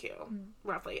 people in the queue,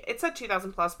 roughly. It said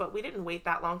 2,000 plus, but we didn't wait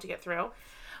that long to get through.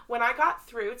 When I got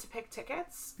through to pick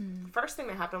tickets, first thing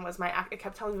that happened was it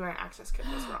kept telling me my access code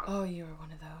was wrong. Oh, you were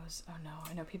one of those. Oh, no.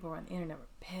 I know people on the internet were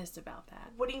pissed about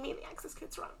that. What do you mean the access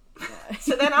code's wrong? Yeah.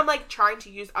 So then I'm, like, trying to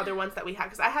use other ones that we had,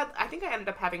 because I think I ended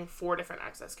up having 4 different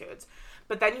access codes.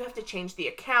 But then you have to change the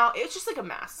account. It's just, like, a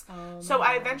mess. Oh, so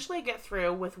I eventually get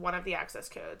through with one of the access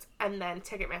codes, and then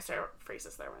Ticketmaster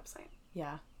freezes their website.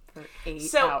 Yeah, for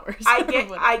 8 hours. So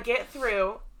I get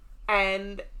through,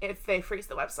 and if they freeze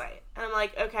the website. And I'm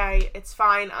like, okay, it's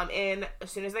fine. I'm in.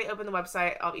 As soon as they open the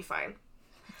website, I'll be fine.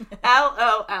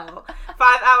 LOL. 5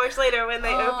 hours later, when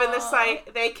they opened the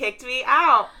site, they kicked me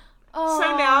out.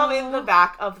 So now I'm in the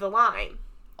back of the line.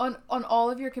 On all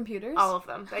of your computers? All of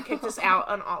them. They kicked us out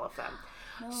on all of them.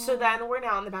 So then we're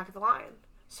now in the back of the line.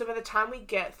 So by the time we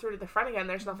get through to the front again,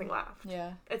 there's nothing left.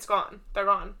 Yeah. It's gone. They're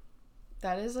gone.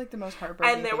 That is, like, the most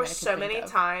heartbreaking And there were so many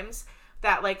times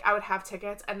that, like, I would have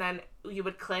tickets, and then you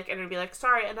would click, and it would be like,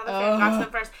 sorry, another fan got to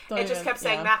them first. It just kept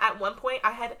saying that. At one point,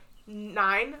 I had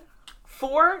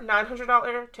 4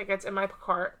 $900 tickets in my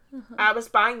cart. I was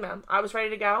buying them. I was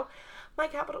ready to go. My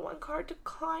Capital One card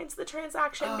declines the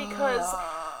transaction because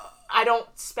I don't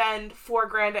spend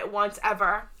 $4,000 at once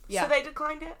ever. Yeah. So they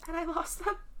declined it, and I lost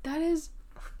them. That is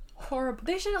horrible.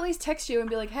 They should at least text you and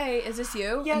be like, hey, is this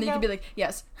you? Yeah, and then you can be like,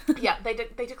 yes. Yeah, they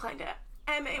declined it.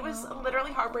 And it was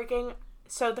literally heartbreaking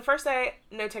So the first day,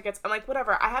 no tickets. I'm like,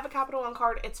 whatever. I have a Capital One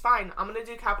card. It's fine. I'm going to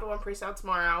do Capital One presale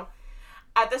tomorrow.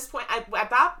 At this point,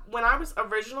 when I was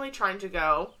originally trying to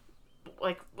go,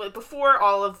 like, before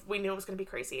we knew it was going to be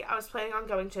crazy, I was planning on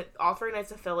going to all 3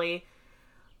 nights of Philly,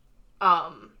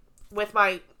 with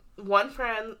my one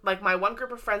friend, like, my one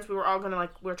group of friends. We were all going to,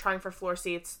 like, we were trying for floor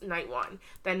seats night 1.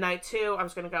 Then night 2, I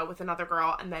was going to go with another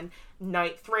girl. And then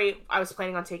night 3, I was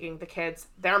planning on taking the kids,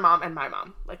 their mom and my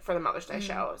mom, like, for the Mother's Day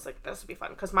show. I was like, this would be fun.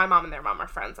 Because my mom and their mom are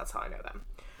friends. That's how I know them.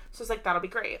 So I was like, that'll be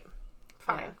great.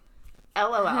 Fine. Yeah.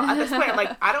 LOL. At this point, I'm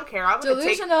like, I don't care. I'm going to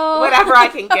take whatever I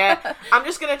can get. I'm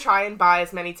just going to try and buy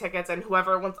as many tickets, and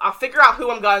whoever wants, I'll figure out who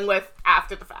I'm going with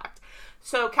after the fact.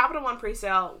 So Capital One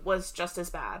presale was just as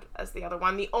bad as the other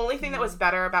one. The only thing that was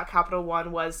better about Capital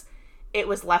One was it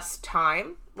was less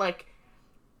time. Like,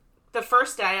 the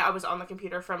first day I was on the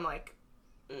computer from, like,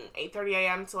 8:30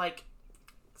 a.m. to, like,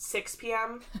 6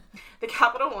 p.m. The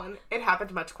Capital One, it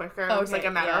happened much quicker. It was like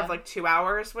a matter of like 2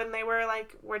 hours when they were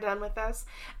like, we're done with this.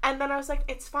 And then I was like,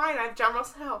 it's fine. I have general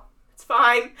sale. It's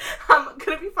fine. I'm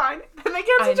gonna be fine. Then they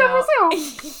canceled general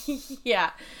sale. Yeah.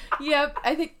 Yep.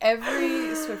 I think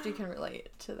every Swiftie can relate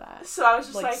to that. So I was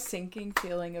just like sinking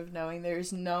feeling of knowing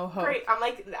there's no hope. Great. I'm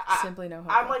like, simply no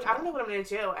hope. I'm like, I don't know what I'm gonna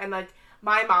do. And like,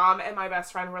 my mom and my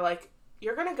best friend were like,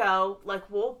 you're gonna go.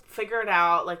 Like, we'll figure it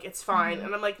out. Like, it's fine.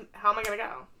 And I'm like, how am I gonna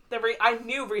go? I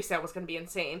knew resale was going to be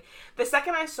insane. The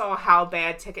second I saw how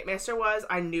bad Ticketmaster was,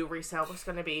 I knew resale was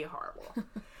going to be horrible.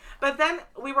 But then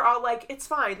we were all like, it's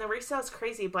fine. The resale is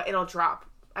crazy, but it'll drop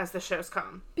as the shows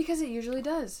come. Because it usually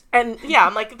does. And yeah,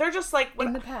 I'm like, they're just like...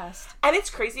 in the past. And it's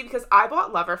crazy because I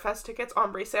bought Loverfest tickets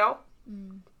on resale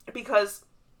because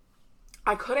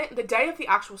I couldn't... The day of the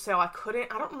actual sale, I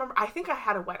don't remember. I think I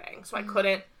had a wedding, so I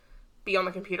couldn't be on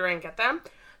the computer and get them.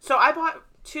 So I bought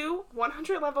 2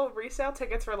 100-level resale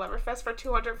tickets for Loverfest for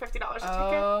 $250 a ticket.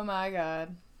 Oh my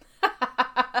god.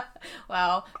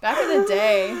 Wow. Back in the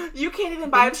day. You can't even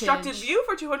buy Obstructed View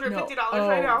for $250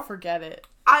 right now. Forget it.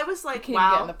 I was like, you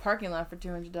can't get in the parking lot for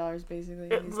 $200 basically.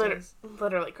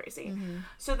 Literally crazy.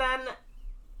 So then,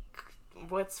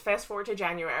 let's fast forward to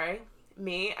January.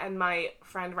 Me and my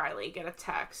friend Riley get a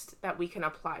text that we can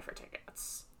apply for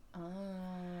tickets.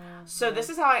 So this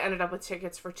is how I ended up with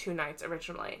tickets for 2 nights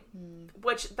originally,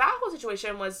 which that whole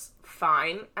situation was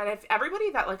fine. And if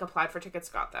everybody that like applied for tickets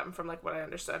got them, from like what I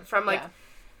understood from like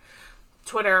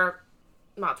Twitter,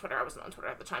 not Twitter, I wasn't on Twitter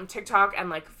at the time, TikTok and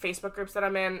like Facebook groups that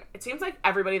I'm in, it seems like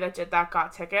everybody that did that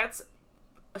got tickets.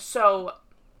 So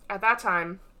at that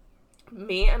time,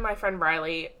 me and my friend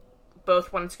Riley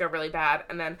both wanted to go really bad,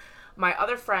 and then my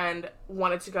other friend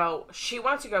wanted to go. She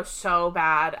wanted to go so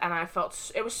bad, and I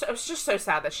felt it was just so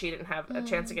sad that she didn't have a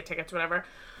chance to get tickets or whatever.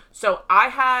 So I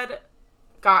had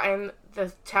gotten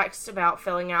the text about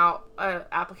filling out an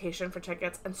application for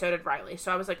tickets, and so did Riley.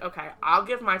 So I was like, okay, I'll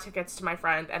give my tickets to my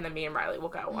friend, and then me and Riley will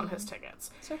go on his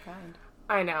tickets. So kind.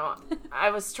 I know.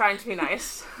 I was trying to be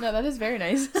nice. No, that is very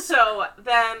nice.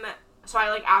 So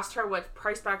I, like, asked her what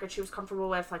price bracket she was comfortable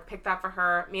with, like, picked that for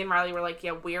her. Me and Riley were like,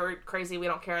 yeah, we're crazy. We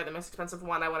don't care. The most expensive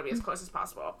one. I want to be as close as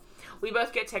possible. We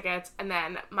both get tickets, and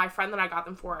then my friend that I got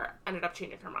them for ended up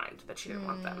changing her mind that she didn't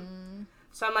want them.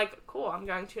 So I'm like, cool, I'm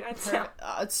going 2 nights now.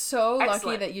 It's so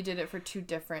lucky that you did it for 2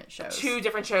 different shows. 2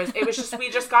 different shows. It was just, we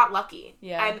just got lucky.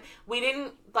 Yeah. And we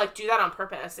didn't, like, do that on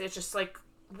purpose. It's just, like,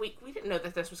 we didn't know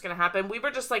that this was going to happen. We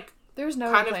were just, like, there was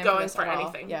no kind of going for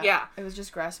anything. Yeah. It was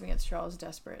just grasping at straws,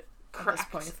 desperate. Correct. At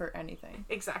this point for anything.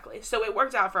 Exactly. So it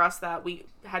worked out for us that we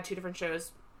had 2 different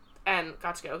shows and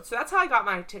got to go. So that's how I got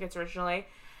my tickets originally.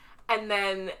 And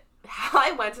then how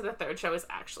I went to the 3rd show is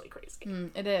actually crazy.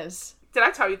 It is. Did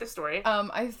I tell you the story?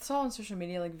 I saw on social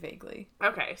media, like, vaguely.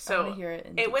 Okay, so I want to hear it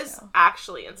in detail. Was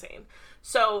actually insane.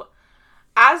 So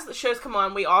as the shows come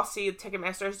on, we all see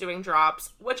Ticketmasters doing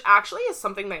drops, which actually is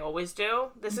something they always do.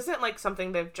 This isn't, like,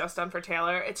 something they've just done for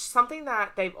Taylor. It's something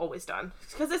that they've always done.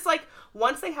 Because it's, like,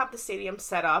 once they have the stadium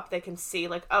set up, they can see,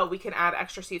 like, oh, we can add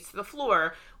extra seats to the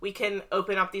floor. We can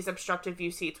open up these obstructed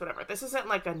view seats, whatever. This isn't,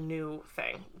 like, a new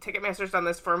thing. Ticketmaster's done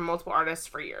this for multiple artists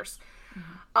for years.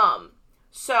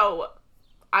 So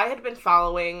I had been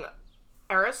following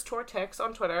Eras Tour Tix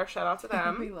on Twitter. Shout out to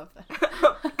them. We love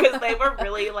that. Because they were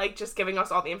really, like, just giving us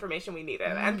all the information we needed.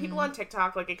 And people on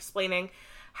TikTok, like, explaining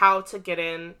how to get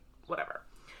in, whatever.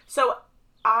 So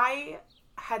I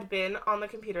had been on the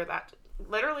computer that,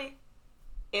 literally,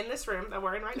 in this room that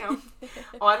we're in right now,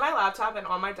 on my laptop and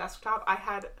on my desktop, I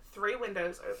had 3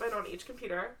 windows open on each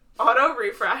computer.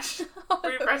 Refreshing.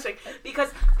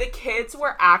 Because the kids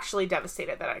were actually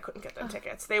devastated that I couldn't get them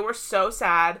tickets. They were so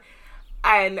sad.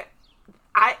 And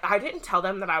I didn't tell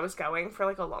them that I was going for,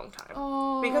 like, a long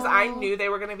time. Because I knew they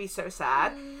were going to be so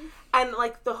sad. And,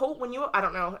 like, the whole, I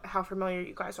don't know how familiar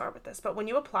you guys are with this, but when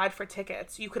you applied for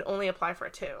tickets, you could only apply for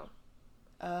 2.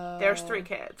 There's 3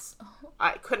 kids.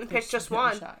 I couldn't pick just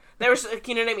one. There was, like,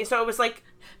 you know what I mean? So it was, like...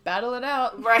 Battle it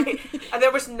out. Right. And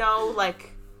there was no,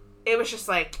 like... It was just,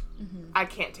 like, I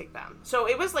can't take them. So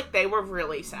it was, like, they were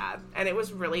really sad. And it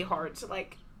was really hard to,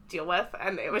 like, deal with.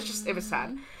 And it was just, it was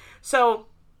sad. So...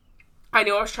 I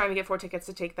knew I was trying to get 4 tickets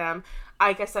to take them.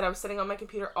 Like I said, I was sitting on my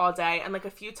computer all day, and, like, a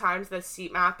few times the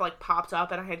seat map, like, popped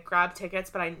up, and I had grabbed tickets,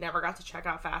 but I never got to check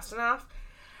out fast enough.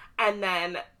 And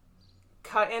then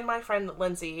cut in my friend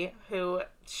Lindsay, who,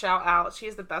 shout out, she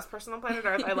is the best person on planet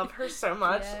Earth. I love her so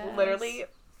much. Yes. Literally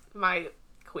my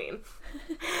queen.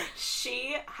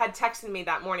 She had texted me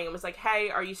that morning and was like, hey,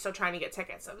 are you still trying to get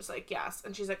tickets? I was like, yes.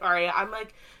 And she's like, all right, I'm,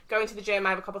 like, going to the gym.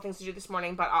 I have a couple things to do this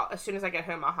morning, but as soon as I get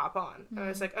home, I'll hop on. And I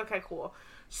was like, okay, cool.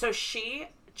 So she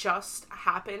just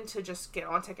happened to just get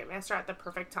on Ticketmaster at the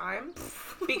perfect time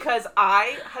because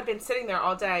I had been sitting there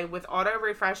all day with auto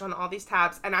refresh on all these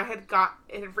tabs, and it had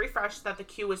refreshed that the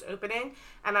queue was opening,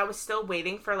 and I was still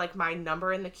waiting for, like, my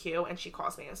number in the queue, and she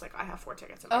calls me and was like, I have 4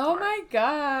 tickets in my car. Oh my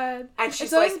god. And she's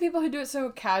it's always the people who do it so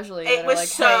casually. It was like,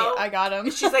 so... Hey, I got them.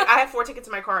 She's like, I have 4 tickets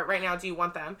in my car right now. Do you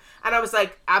want them? And I was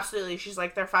like, absolutely. She's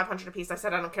like, they're $500 a piece. I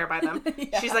said, I don't care, buy them.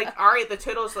 Yeah. She's like, all right, the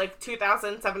total's like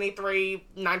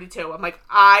 $2,073.92. I'm like,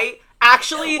 I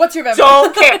actually What's your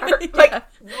don't care. Yeah. Like,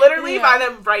 literally buy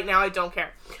them right now. I don't care.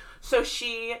 So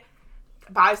she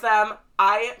buys them.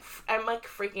 I am, like,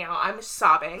 freaking out. I'm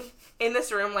sobbing in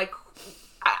this room. Like,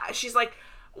 she's like,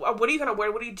 what are you gonna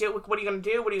wear? What do you do? What are you gonna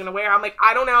do? What are you gonna wear? I'm like,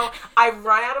 I don't know. I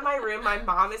run out of my room. My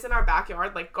mom is in our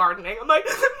backyard, like, gardening. I'm like,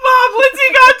 Mom, Lindsay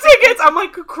got tickets. I'm,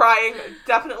 like, crying,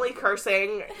 definitely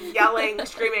cursing, yelling,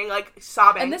 screaming, like,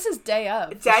 sobbing. And this is day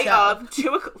of. Day of,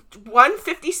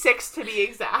 1:56 to be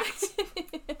exact.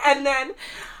 And then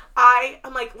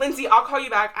I'm like, Lindsay, I'll call you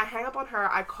back. I hang up on her.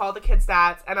 I call the kids'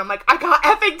 dads, and I'm like, I got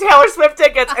effing Taylor Swift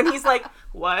tickets. And he's like,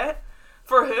 what?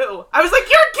 For who? I was like,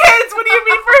 your kids! What do you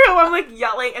mean for who? I'm, like,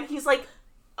 yelling, and he's like,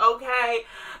 okay.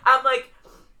 I'm like,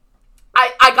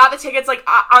 I got the tickets, like,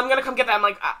 I'm gonna come get them.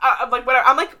 I'm like, whatever.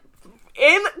 I'm, like,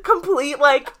 in complete,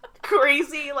 like,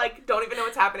 crazy, like, don't even know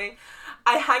what's happening.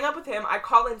 I hang up with him. I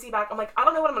call Lindsay back. I'm like, I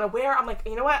don't know what I'm gonna wear. I'm like,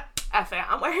 you know what? F it.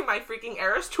 I'm wearing my freaking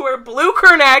Eras Tour blue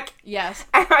crew neck. Yes.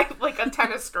 And I have, like, a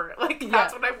tennis skirt. Like,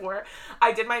 that's what I wore.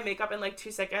 I did my makeup in, like, 2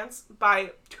 seconds.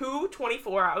 By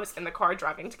 2:24, I was in the car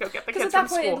driving to go get the kids from school.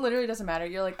 Because at that point, it literally doesn't matter.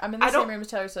 You're like, I'm in the same room as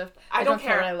Taylor Swift. I don't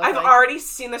care. I've already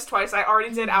seen this twice. I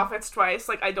already did outfits twice.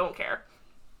 Like, I don't care.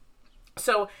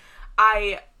 So,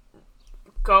 I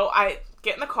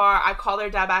get in the car. I call their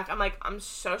dad back. I'm like, I'm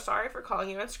so sorry for calling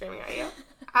you and screaming at you.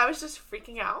 I was just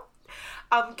freaking out.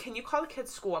 Can you call the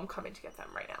kids' school? I'm coming to get them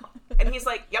right now. And he's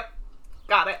like, yep,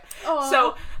 got it. Aww.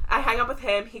 So I hang up with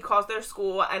him. He calls their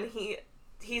school, and he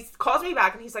calls me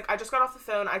back, and he's like, I just got off the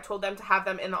phone. I told them to have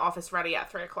them in the office ready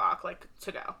at 3 o'clock, like,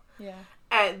 to go. Yeah.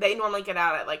 And they normally get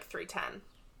out at, like, 3:10.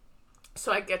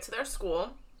 So I get to their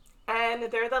school, and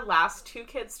they're the last 2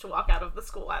 kids to walk out of the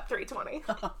school at 3:20.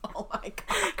 Oh my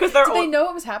god! Because did they know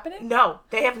what was happening? No,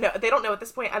 they don't know at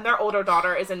this point. And their older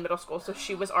daughter is in middle school, so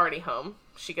she was already home.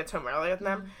 She gets home earlier than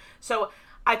them. So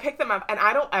I pick them up, and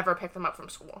I don't ever pick them up from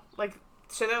school. Like,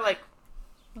 so they're like,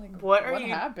 what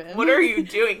happened? What are you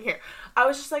doing here? I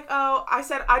was just like,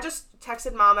 I just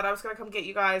texted Mom that I was gonna come get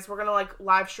you guys. We're gonna, like,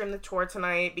 live stream the tour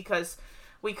tonight because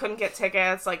we couldn't get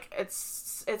tickets. Like, it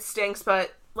stinks,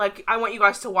 but, like, I want you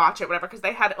guys to watch it, whatever, because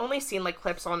they had only seen, like,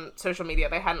 clips on social media.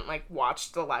 They hadn't, like,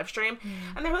 watched the live stream.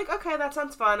 And they were like, okay, that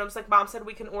sounds fun. I was like, Mom said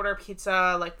we can order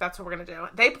pizza. Like, that's what we're gonna do.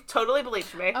 They totally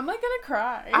believed me. I'm, like, gonna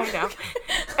cry. I know.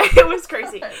 It was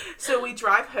crazy. So we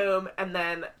drive home, and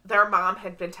then their mom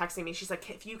had been texting me. She's like,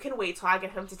 if you can wait till I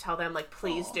get home to tell them, like,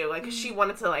 please do. Like, 'cause she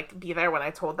wanted to, like, be there when I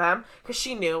told them. Because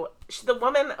she knew. The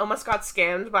woman almost got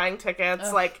scammed buying tickets.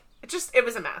 Ugh. Like, it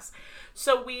was a mess.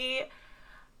 So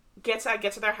I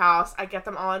get to their house, I get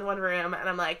them all in one room, and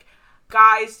I'm like,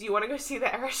 guys, do you want to go see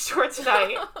the Eras Tour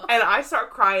tonight? And I start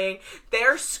crying.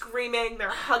 They're screaming, they're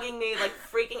hugging me, like,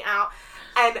 freaking out.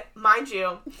 And mind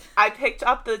you, I picked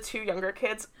up the 2 younger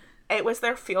kids. It was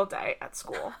their field day at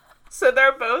school. So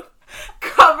they're both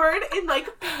covered in,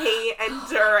 like, paint and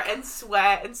dirt and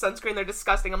sweat and sunscreen. They're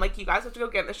disgusting. I'm like, you guys have to go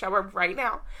get in the shower right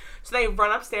now. So they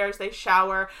run upstairs, they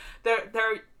shower.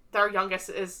 Their youngest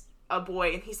is a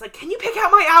boy, and he's like, can you pick out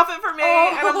my outfit for me?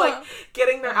 And I'm, like,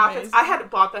 getting their outfits. I had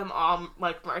bought them all,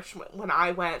 like, merch when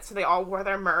I went, so they all wore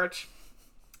their merch.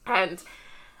 And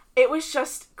it was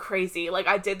just crazy. Like,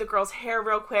 I did the girl's hair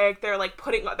real quick. They're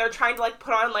trying to, like,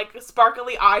 put on, like,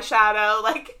 sparkly eyeshadow,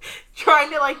 like, trying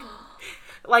to, like,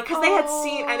 Like, because they had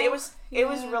seen, and it was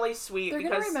really sweet. They're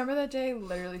gonna remember that day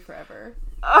literally forever.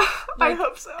 I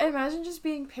hope so. Imagine just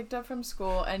being picked up from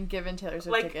school and given Taylor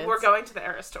Swift tickets. We're going to the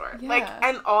Eras Tour. Yeah.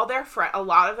 And a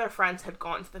lot of their friends had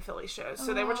gone to the Philly shows,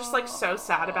 so they were just, so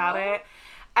sad about it.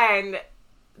 And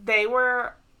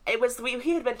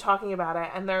he had been talking about it,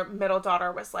 and their middle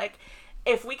daughter was like,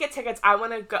 if we get tickets, I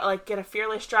want to go, get a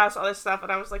Fearless dress, all this stuff.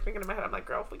 And I was, thinking in my head, I'm like,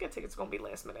 girl, if we get tickets, it's going to be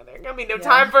last minute. There's going to be no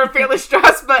time for a Fearless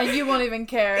dress. But and you won't even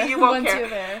care. You won't care. You're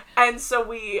there. And so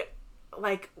we,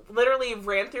 literally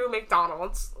ran through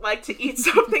McDonald's, to eat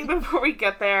something before we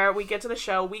get there. We get to the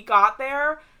show. We got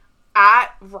there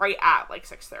right at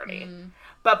 6:30.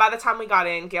 But by the time we got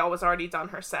in, Gail was already done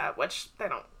her set, which they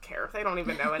don't care. They don't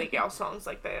even know any Gail songs.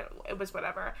 It was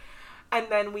whatever. And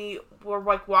then we were,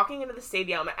 walking into the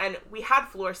stadium, and we had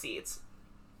floor seats.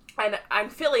 And in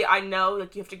Philly, I know, you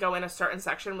have to go in a certain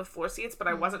section with floor seats, but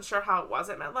I wasn't sure how it was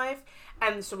at MetLife.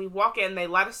 And so we walk in, they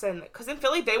let us in. Because in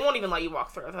Philly, they won't even let you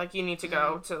walk through. They're like, you need to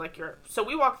go to, your... So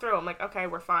we walk through. I'm like, okay,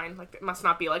 we're fine. It must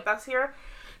not be like this here.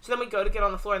 So then we go to get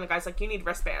on the floor, and the guy's like, you need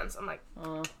wristbands. I'm like,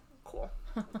 cool.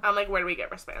 I'm like, where do we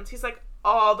get wristbands? He's like,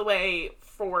 all the way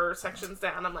 4 sections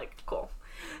down. I'm like, cool.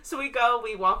 So we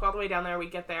walk all the way down there, we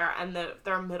get there, and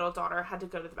their middle daughter had to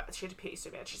go to the bathroom. She had to pee so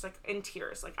bad. She's, in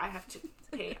tears. I have to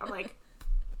pee. I'm like,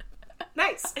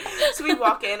 nice. So we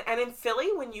walk in, and in Philly,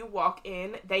 when you walk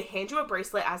in, they hand you a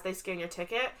bracelet as they scan your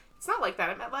ticket. It's not like that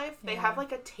at MetLife. They have,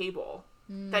 a table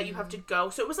that you have to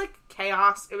go. So it was,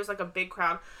 chaos. It was, a big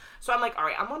crowd. So I'm like, all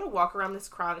right, I'm going to walk around this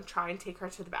crowd and try and take her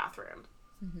to the bathroom.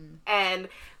 Mm-hmm. And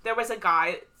there was a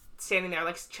guy standing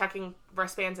there, checking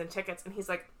wristbands and tickets, and he's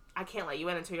like, I can't let you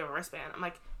in until you have a wristband. I'm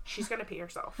like, she's gonna pee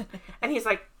herself. And he's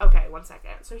like, okay, 1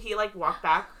 second. So he walked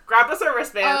back, grabbed us our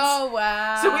wristbands. Oh,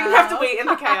 wow. So we didn't have to wait in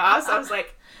the chaos. I was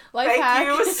like, life thank hack.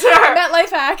 you, sir. That life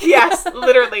hack. Yes,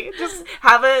 literally. Just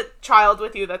have a child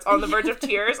with you that's on the verge of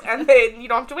tears, and then you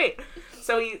don't have to wait.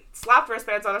 So he slapped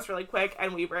wristbands on us really quick,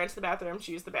 and we ran to the bathroom.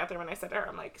 She used the bathroom, and I said to her,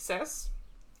 I'm like, sis,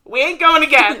 we ain't going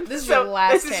again. This is your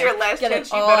last chance. Get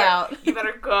it all out. You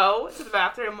better go to the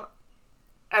bathroom.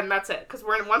 And that's it. Because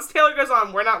once Taylor goes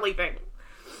on, we're not leaving.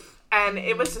 And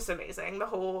it was just amazing. The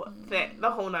whole thing.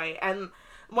 The whole night. And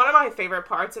one of my favorite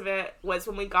parts of it was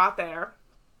when we got there.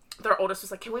 Their oldest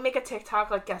was like, can we make a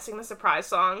TikTok, guessing the surprise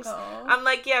songs? Aww. I'm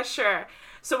like, yeah, sure.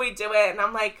 So we do it. And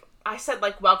I'm like, I said,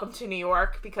 welcome to New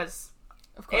York. Because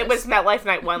it was MetLife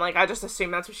Night 1. I just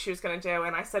assumed that's what she was going to do.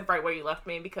 And I said, right where you left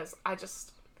me. Because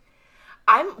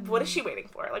what is she waiting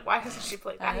for? Why hasn't she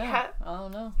played that yet? I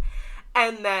don't know.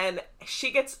 And then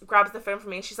she grabs the phone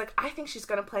from me, and she's like, I think she's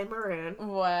going to play Maroon.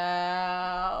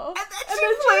 Wow. And then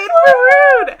she played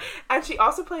Maroon! And she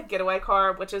also played Getaway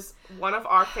Car, which is one of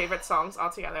our favorite songs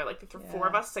altogether. The 4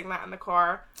 of us sing that in the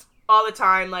car all the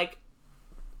time. It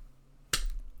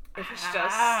was just...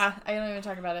 I don't even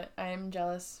talk about it. I am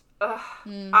jealous.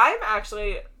 I'm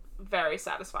actually very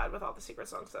satisfied with all the secret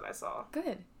songs that I saw.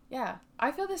 Good. Yeah,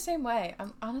 I feel the same way.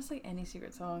 Honestly, any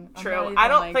secret song. True. I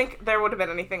don't think there would have been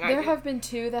anything There have been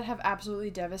 2 that have absolutely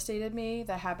devastated me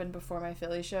that happened before my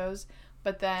Philly shows.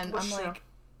 But then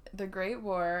The Great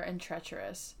War and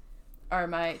Treacherous are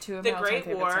my 2 of my all-time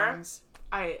favorite songs.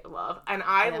 I love. And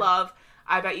I love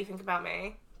I Bet You Think About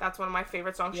Me. That's one of my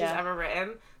favorite songs she's ever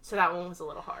written. So that one was a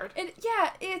little hard.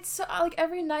 It's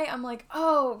every night I'm like,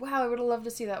 oh, wow, I would have loved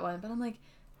to see that one. But I'm like,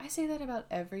 I say that about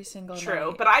every single night.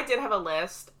 True, but I did have a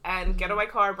list, and Getaway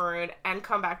Car, Maroon, and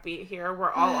Come Back Be Here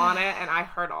were all on it, and I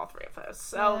heard all 3 of those.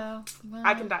 So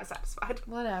I can die satisfied.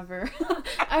 Whatever.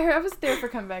 I was there for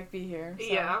Come Back Be Here. So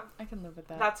yeah. I can live with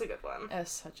that. That's a good one.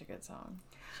 It's such a good song.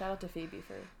 Shout out to Phoebe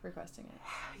for requesting it.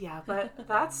 Yeah, but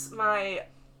that's my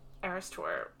Eras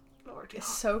Tour. It's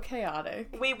so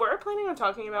chaotic. We were planning on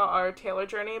talking about our Taylor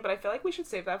journey, but I feel like we should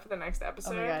save that for the next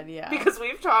episode. Oh my god, yeah. Because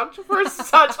we've talked for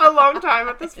such a long time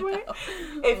at this point.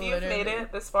 If you've made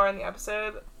it this far in the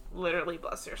episode, literally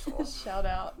bless your soul. Shout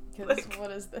out. Because what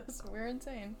is this? We're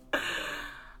insane.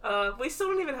 We still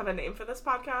don't even have a name for this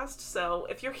podcast, so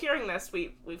if you're hearing this,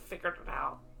 we've figured it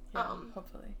out. Yeah,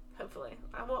 hopefully.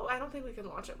 I don't think we can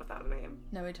launch it without a name.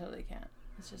 No, we totally can't.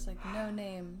 It's just no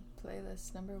name,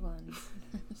 playlist number 1.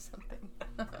 Something.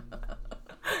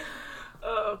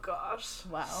 Oh gosh.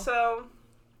 Wow. So,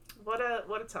 what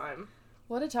a time.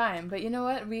 What a time. But you know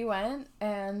what? We went,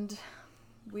 and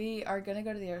we are going to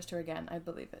go to the Eras Tour again. I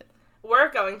believe it.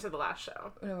 We're going to the last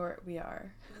show. No, we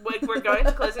are. We're going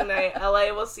to closing night.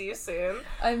 LA will see you soon.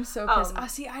 I'm so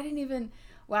pissed. See, I didn't even...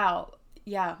 Wow.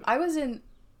 Yeah. I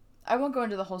won't go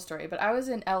into the whole story, but I was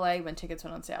in LA when tickets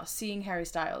went on sale, seeing Harry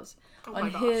Styles.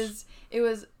 It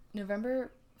was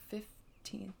November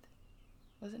 15th.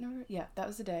 Was it November? Yeah, that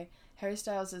was the day. Harry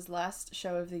Styles' last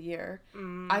show of the year.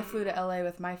 I flew to LA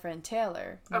with my friend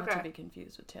Taylor, not to be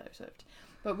confused with Taylor Swift.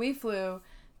 But we flew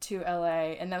to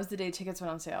LA, and that was the day tickets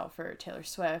went on sale for Taylor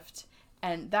Swift.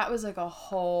 And that was like a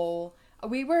whole...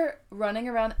 We were running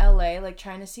around LA, like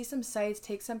trying to see some sights,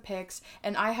 take some pics,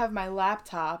 and I have my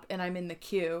laptop and I'm in the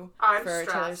queue for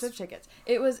Taylor Swift tickets.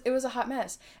 It was a hot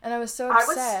mess, and I was so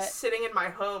upset. I was sitting in my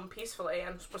home peacefully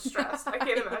and was stressed. I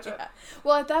can't imagine. Yeah.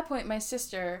 Well, at that point, my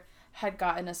sister had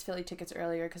gotten us Philly tickets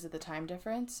earlier because of the time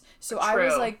difference, so I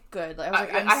was like, good. Like, I was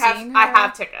like, I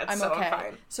have tickets, I'm so okay. I'm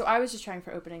fine. So I was just trying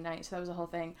for opening night, so that was the whole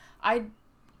thing. I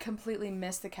completely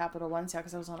missed the Capital One sale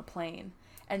because I was on a plane.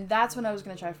 And that's when I was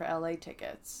going to try for LA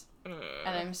tickets. And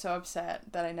I'm so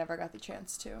upset that I never got the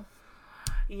chance to.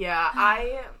 Yeah,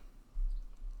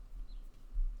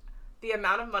 the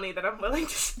amount of money that I'm willing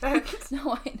to spend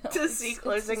to see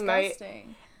closing night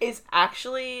is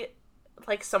actually,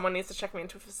 like, someone needs to check me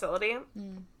into a facility.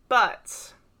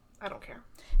 But I don't care.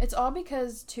 It's all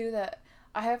because, too, that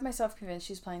I have myself convinced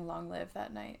she's playing Long Live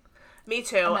that night. Me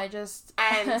too.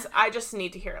 And I just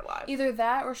need to hear it live. Either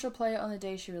that or she'll play it on the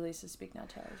day she releases Speak Now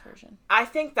Taylor's version. I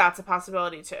think that's a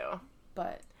possibility too.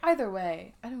 But either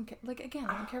way, I don't care. Like, again,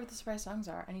 I don't care what the surprise songs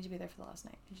are. I need to be there for the last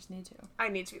night. I just need to. I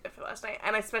need to be there for the last night.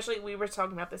 And especially, we were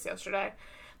talking about this yesterday,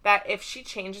 that if she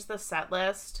changes the set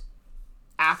list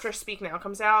after Speak Now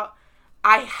comes out,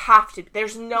 I have to.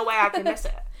 There's no way I can miss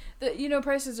it.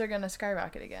 Prices are going to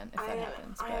skyrocket again if that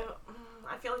happens. But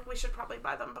I feel like we should probably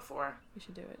buy them before. We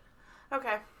should do it.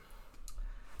 Okay.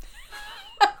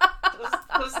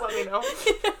 just let me know.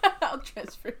 I'll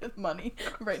transfer the money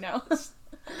right now.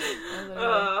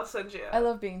 I'll send you. I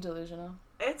love being delusional.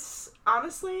 It's,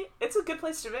 honestly, it's a good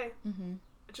place to be. Mm-hmm.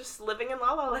 Just living in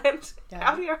La La Land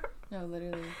out here. No,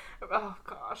 literally. Oh,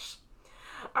 gosh.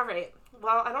 All right.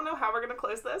 Well, I don't know how we're going to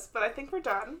close this, but I think we're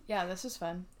done. Yeah, this was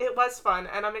fun. It was fun,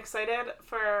 and I'm excited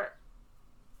for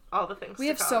all the things we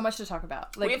have so much to talk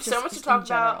about. Like, we have so much to talk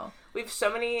about. We have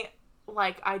so many,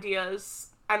 like, ideas,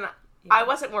 and I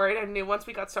wasn't worried. I knew once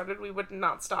we got started, we would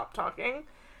not stop talking.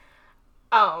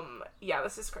 Yeah,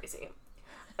 this is crazy.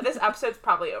 This episode's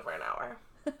probably over an hour.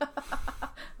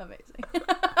 Amazing.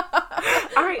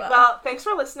 All right, well, thanks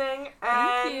for listening,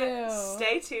 and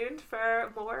stay tuned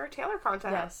for more Taylor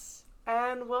content. Yes.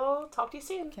 And we'll talk to you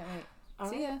soon. Can't wait. All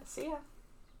See right. ya. See ya.